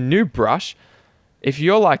 like a new brush. If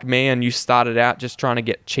you're like me and you started out just trying to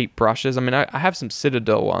get cheap brushes, I mean, I have some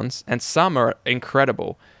Citadel ones and some are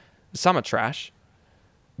incredible. Some are trash,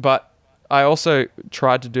 but I also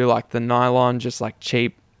tried to do like the nylon, just like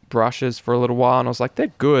cheap brushes for a little while, and I was like, they're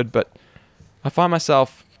good, but I find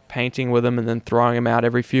myself painting with them and then throwing them out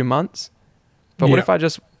every few months. But what if I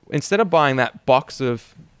just, instead of buying that box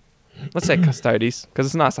of, let's say Custodes, because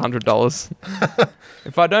it's a nice $100,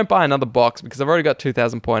 if I don't buy another box, because I've already got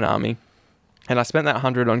 2,000 point army, and I spent that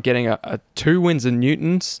 100 on getting a 2 Winsor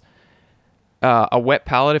Newtons, a wet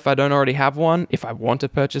palette if I don't already have one, if I want to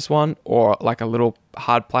purchase one, or like a little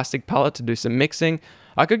hard plastic palette to do some mixing,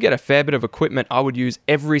 I could get a fair bit of equipment I would use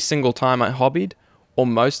every single time I hobbied, or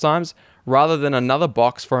most times, rather than another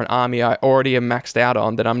box for an army I already am maxed out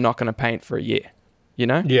on that I'm not going to paint for a year,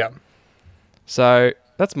 Yeah. So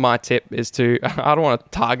that's my tip, is to, I don't want to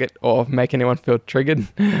target or make anyone feel triggered,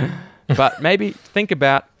 but maybe think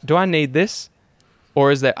about, do I need this? Or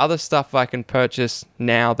is there other stuff I can purchase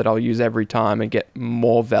now that I'll use every time and get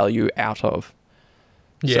more value out of?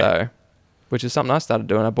 Yeah. So, which is something I started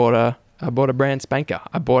doing. I bought a brand spanker.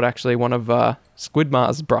 I bought actually one of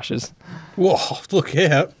Squidmar's brushes. Whoa, look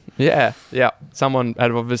out. Yeah. Someone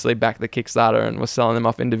had obviously backed the Kickstarter and was selling them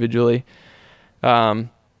off individually. But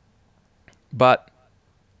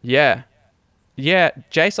yeah,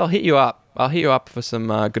 Jace, I'll hit you up. I'll hit you up for some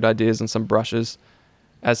good ideas and some brushes.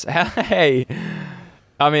 Hey,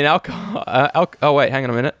 I mean, alcohol. Oh wait, hang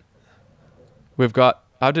on a minute.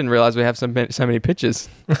 I didn't realize we have so many pictures.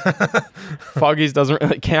 Foggy's doesn't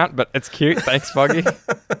really count, but it's cute. Thanks, Foggy.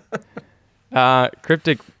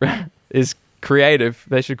 Cryptic is creative.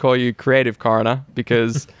 They should call you Creative Coroner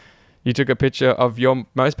because you took a picture of your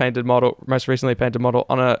most recently painted model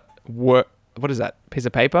on a what is that? Piece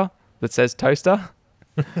of paper that says toaster.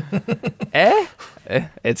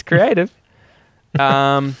 It's creative.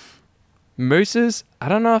 Moose's, I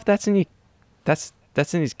don't know if that's in in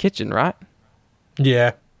his kitchen, right?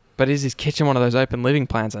 Yeah. But is his kitchen one of those open living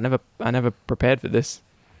plans? I never prepared for this.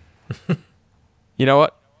 You know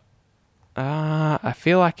what? I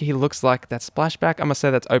feel like he looks like that splashback. I'm gonna say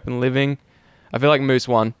that's open living. I feel like Moose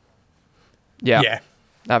won. Yeah.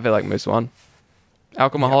 I feel like Moose won.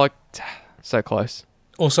 Alcoholic, so close.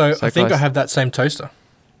 Also, So I think close. I have that same toaster.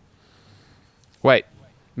 Wait,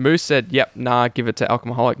 Moose said, yep, nah, give it to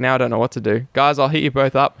Alcoholic. Now I don't know what to do. Guys, I'll hit you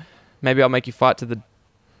both up. Maybe I'll make you fight to the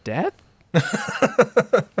death?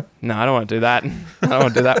 No, I don't want to do that. I don't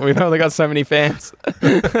want to do that. We've only got so many fans.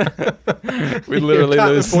 We literally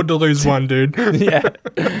Can't lose. afford to lose one, dude. Yeah.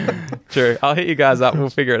 True. I'll hit you guys up. We'll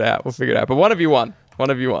figure it out. But one of you won.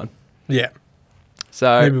 Yeah.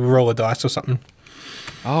 So, Maybe we'll roll a dice or something.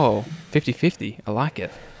 oh, 50-50. I like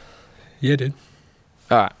it. Yeah, dude.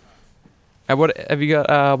 All right. And what have you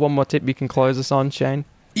got? One more tip you can close us on, Shane?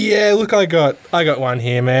 Yeah, look, I got one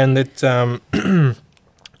here, man. That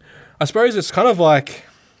I suppose it's kind of like,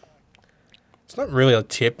 it's not really a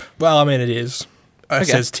tip. Well, I mean, it is. It Okay.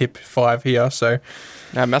 says tip 5 here, so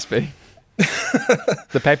No, it must be.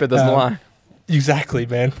 The paper doesn't lie. exactly,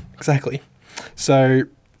 man, exactly. So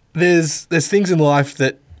there's things in life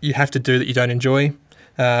that you have to do that you don't enjoy.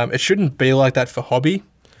 It shouldn't be like that for hobby.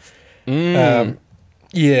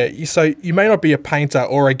 Yeah, so you may not be a painter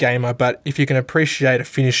or a gamer, but if you can appreciate a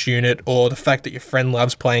finished unit or the fact that your friend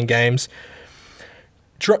loves playing games,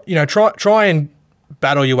 try and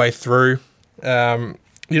battle your way through.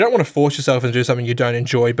 You don't want to force yourself into do something you don't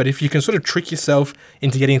enjoy, but if you can sort of trick yourself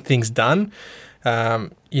into getting things done,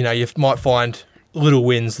 you might find little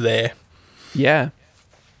wins there. Yeah.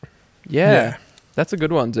 That's a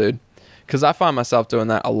good one, dude. Because I find myself doing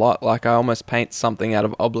that a lot. Like, I almost paint something out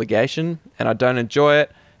of obligation, and I don't enjoy it,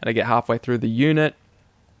 and I get halfway through the unit,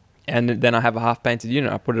 and then I have a half-painted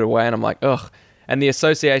unit. I put it away, and I'm like, ugh. And the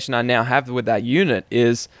association I now have with that unit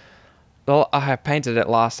is, well, I have painted it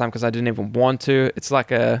last time because I didn't even want to. It's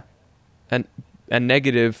like a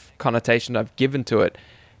negative connotation I've given to it.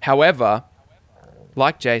 However,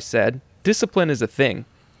 like Jay said, discipline is a thing,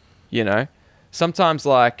 Sometimes,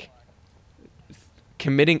 like,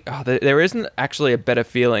 committing, there isn't actually a better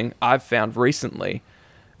feeling I've found recently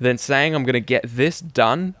than saying I'm going to get this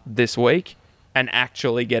done this week and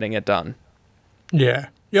actually getting it done. Yeah.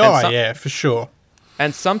 Yeah, for sure.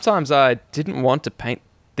 And sometimes I didn't want to paint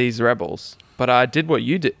these rebels, but I did what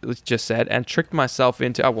you just said and tricked myself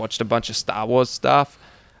into, I watched a bunch of Star Wars stuff.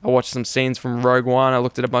 I watched some scenes from Rogue One. I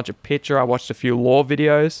looked at a bunch of picture. I watched a few lore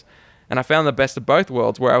videos, and I found the best of both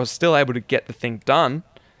worlds where I was still able to get the thing done,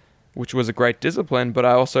 which was a great discipline, but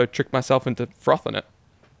I also tricked myself into frothing it.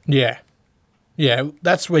 Yeah. Yeah,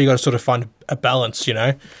 that's where you got to sort of find a balance,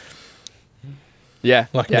 Yeah.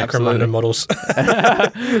 like yeah, Necromunda models.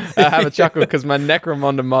 I have a chuckle because my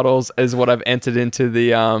Necromunda models is what I've entered into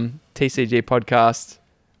the TCG podcast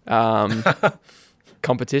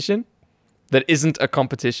competition. That isn't a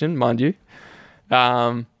competition, mind you.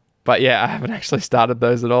 But yeah, I haven't actually started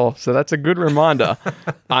those at all. So that's a good reminder.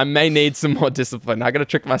 I may need some more discipline. I got to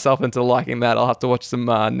trick myself into liking that. I'll have to watch some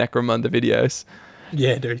Necromunda videos.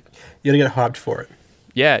 Yeah, dude. You got to get hyped for it.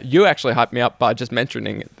 Yeah, you actually hyped me up by just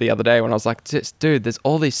mentioning it the other day when I was like, dude, there's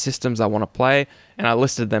all these systems I want to play. And I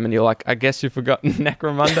listed them and you're like, I guess you've forgotten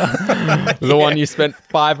Necromunda. The one you spent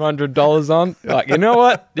 $500 on. You're like, you know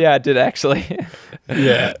what? Yeah, I did actually.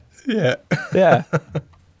 Yeah. Yeah.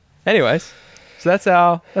 Anyways, so that's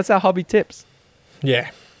our hobby tips.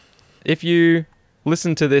 Yeah. If you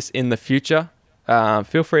listen to this in the future,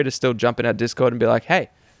 feel free to still jump in our Discord and be like, hey,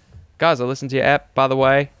 guys, I listened to your app. By the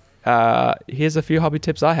way, here's a few hobby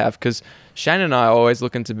tips I have, because Shane and I are always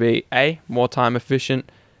looking to be A, more time efficient,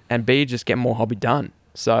 and B, just get more hobby done.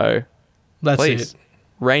 So That's please it.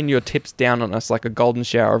 rain your tips down on us like a golden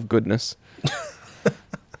shower of goodness.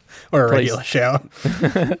 Or a Please. regular shower.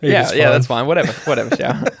 Yeah, that's fine. Whatever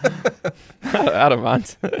shower. I don't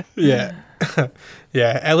mind. Yeah.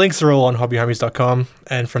 Yeah. Our links are all on hobbyhomies.com.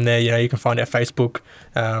 And from there, you can find our Facebook,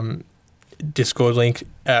 Discord link,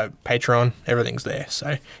 Patreon, everything's there.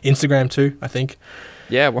 So Instagram too, I think.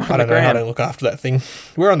 Yeah, we're on I the don't know how gram. to look after that thing.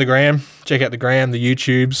 We're on the gram. Check out the gram, the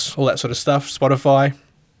YouTubes, all that sort of stuff. Spotify.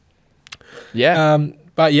 Yeah.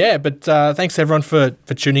 But thanks everyone for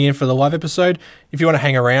tuning in for the live episode. If you want to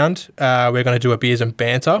hang around, we're going to do a beers and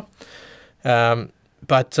banter.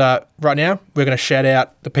 But right now, we're going to shout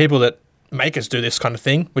out the people that make us do this kind of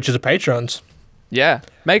thing, which is the patrons. Yeah.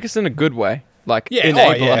 Make us in a good way. Like, Yeah,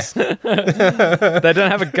 enable yeah. us. They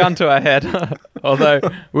don't have a gun to our head. Although,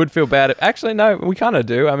 we would feel bad. Actually, no, we kind of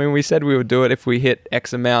do. I mean, we said we would do it if we hit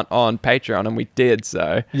X amount on Patreon, and we did.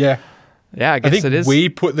 So, Yeah. yeah, I I guess think it is. we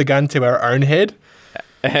put the gun to our own head.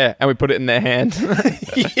 And we put it in their hand.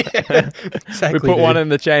 Exactly. We put one in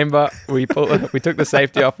the chamber. We took the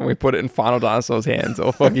safety off, and we put it in Final Dinosaur's hands,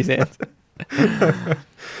 or Foggy's hands.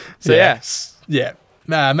 So, Yes. Yeah.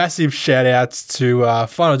 Massive shout outs to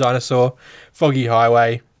Final Dinosaur, Foggy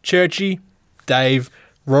Highway, Churchy, Dave,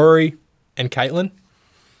 Rory, and Caitlin.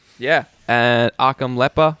 Yeah. And Arkham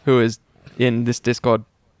Leper, who is in this Discord,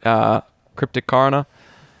 Cryptic Coroner,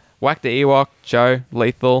 Whack the Ewok, Joe,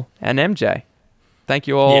 Lethal, and MJ. Thank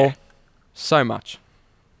you all so much.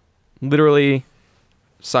 Literally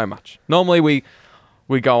so much. Normally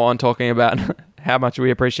we go on talking about how much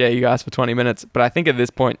we appreciate you guys for 20 minutes, but I think at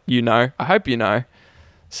this point I hope you know.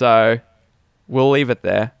 So we'll leave it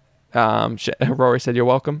there. Rory said you're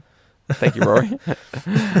welcome. Thank you, Rory.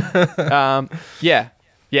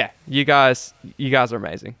 Yeah, you guys are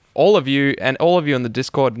amazing. All of you in the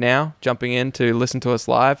Discord now jumping in to listen to us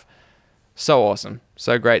live. So awesome.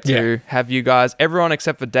 So great to have you guys. Everyone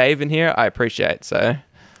except for Dave in here, I appreciate. So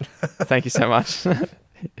thank you so much.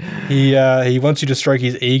 He wants you to stroke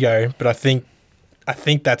his ego, but I think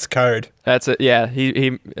that's code. That's it. Yeah,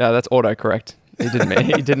 he that's autocorrect. He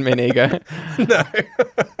didn't mean ego. No.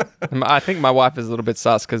 I think my wife is a little bit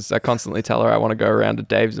sus because I constantly tell her I want to go around to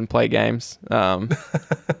Dave's and play games.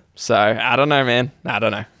 So I don't know, man. I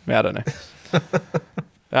don't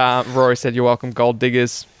know. Rory said you're welcome, gold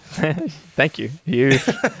diggers. Thank you. You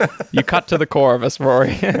cut to the core of us,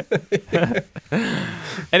 Rory.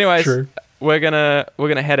 Anyways, True. we're gonna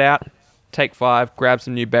head out, take 5, grab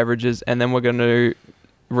some new beverages, and then we're gonna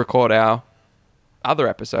record our other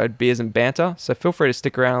episode, Beers and Banter. So feel free to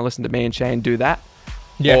stick around and listen to me and Shane do that.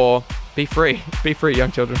 Yeah. Or be free,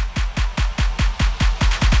 young children.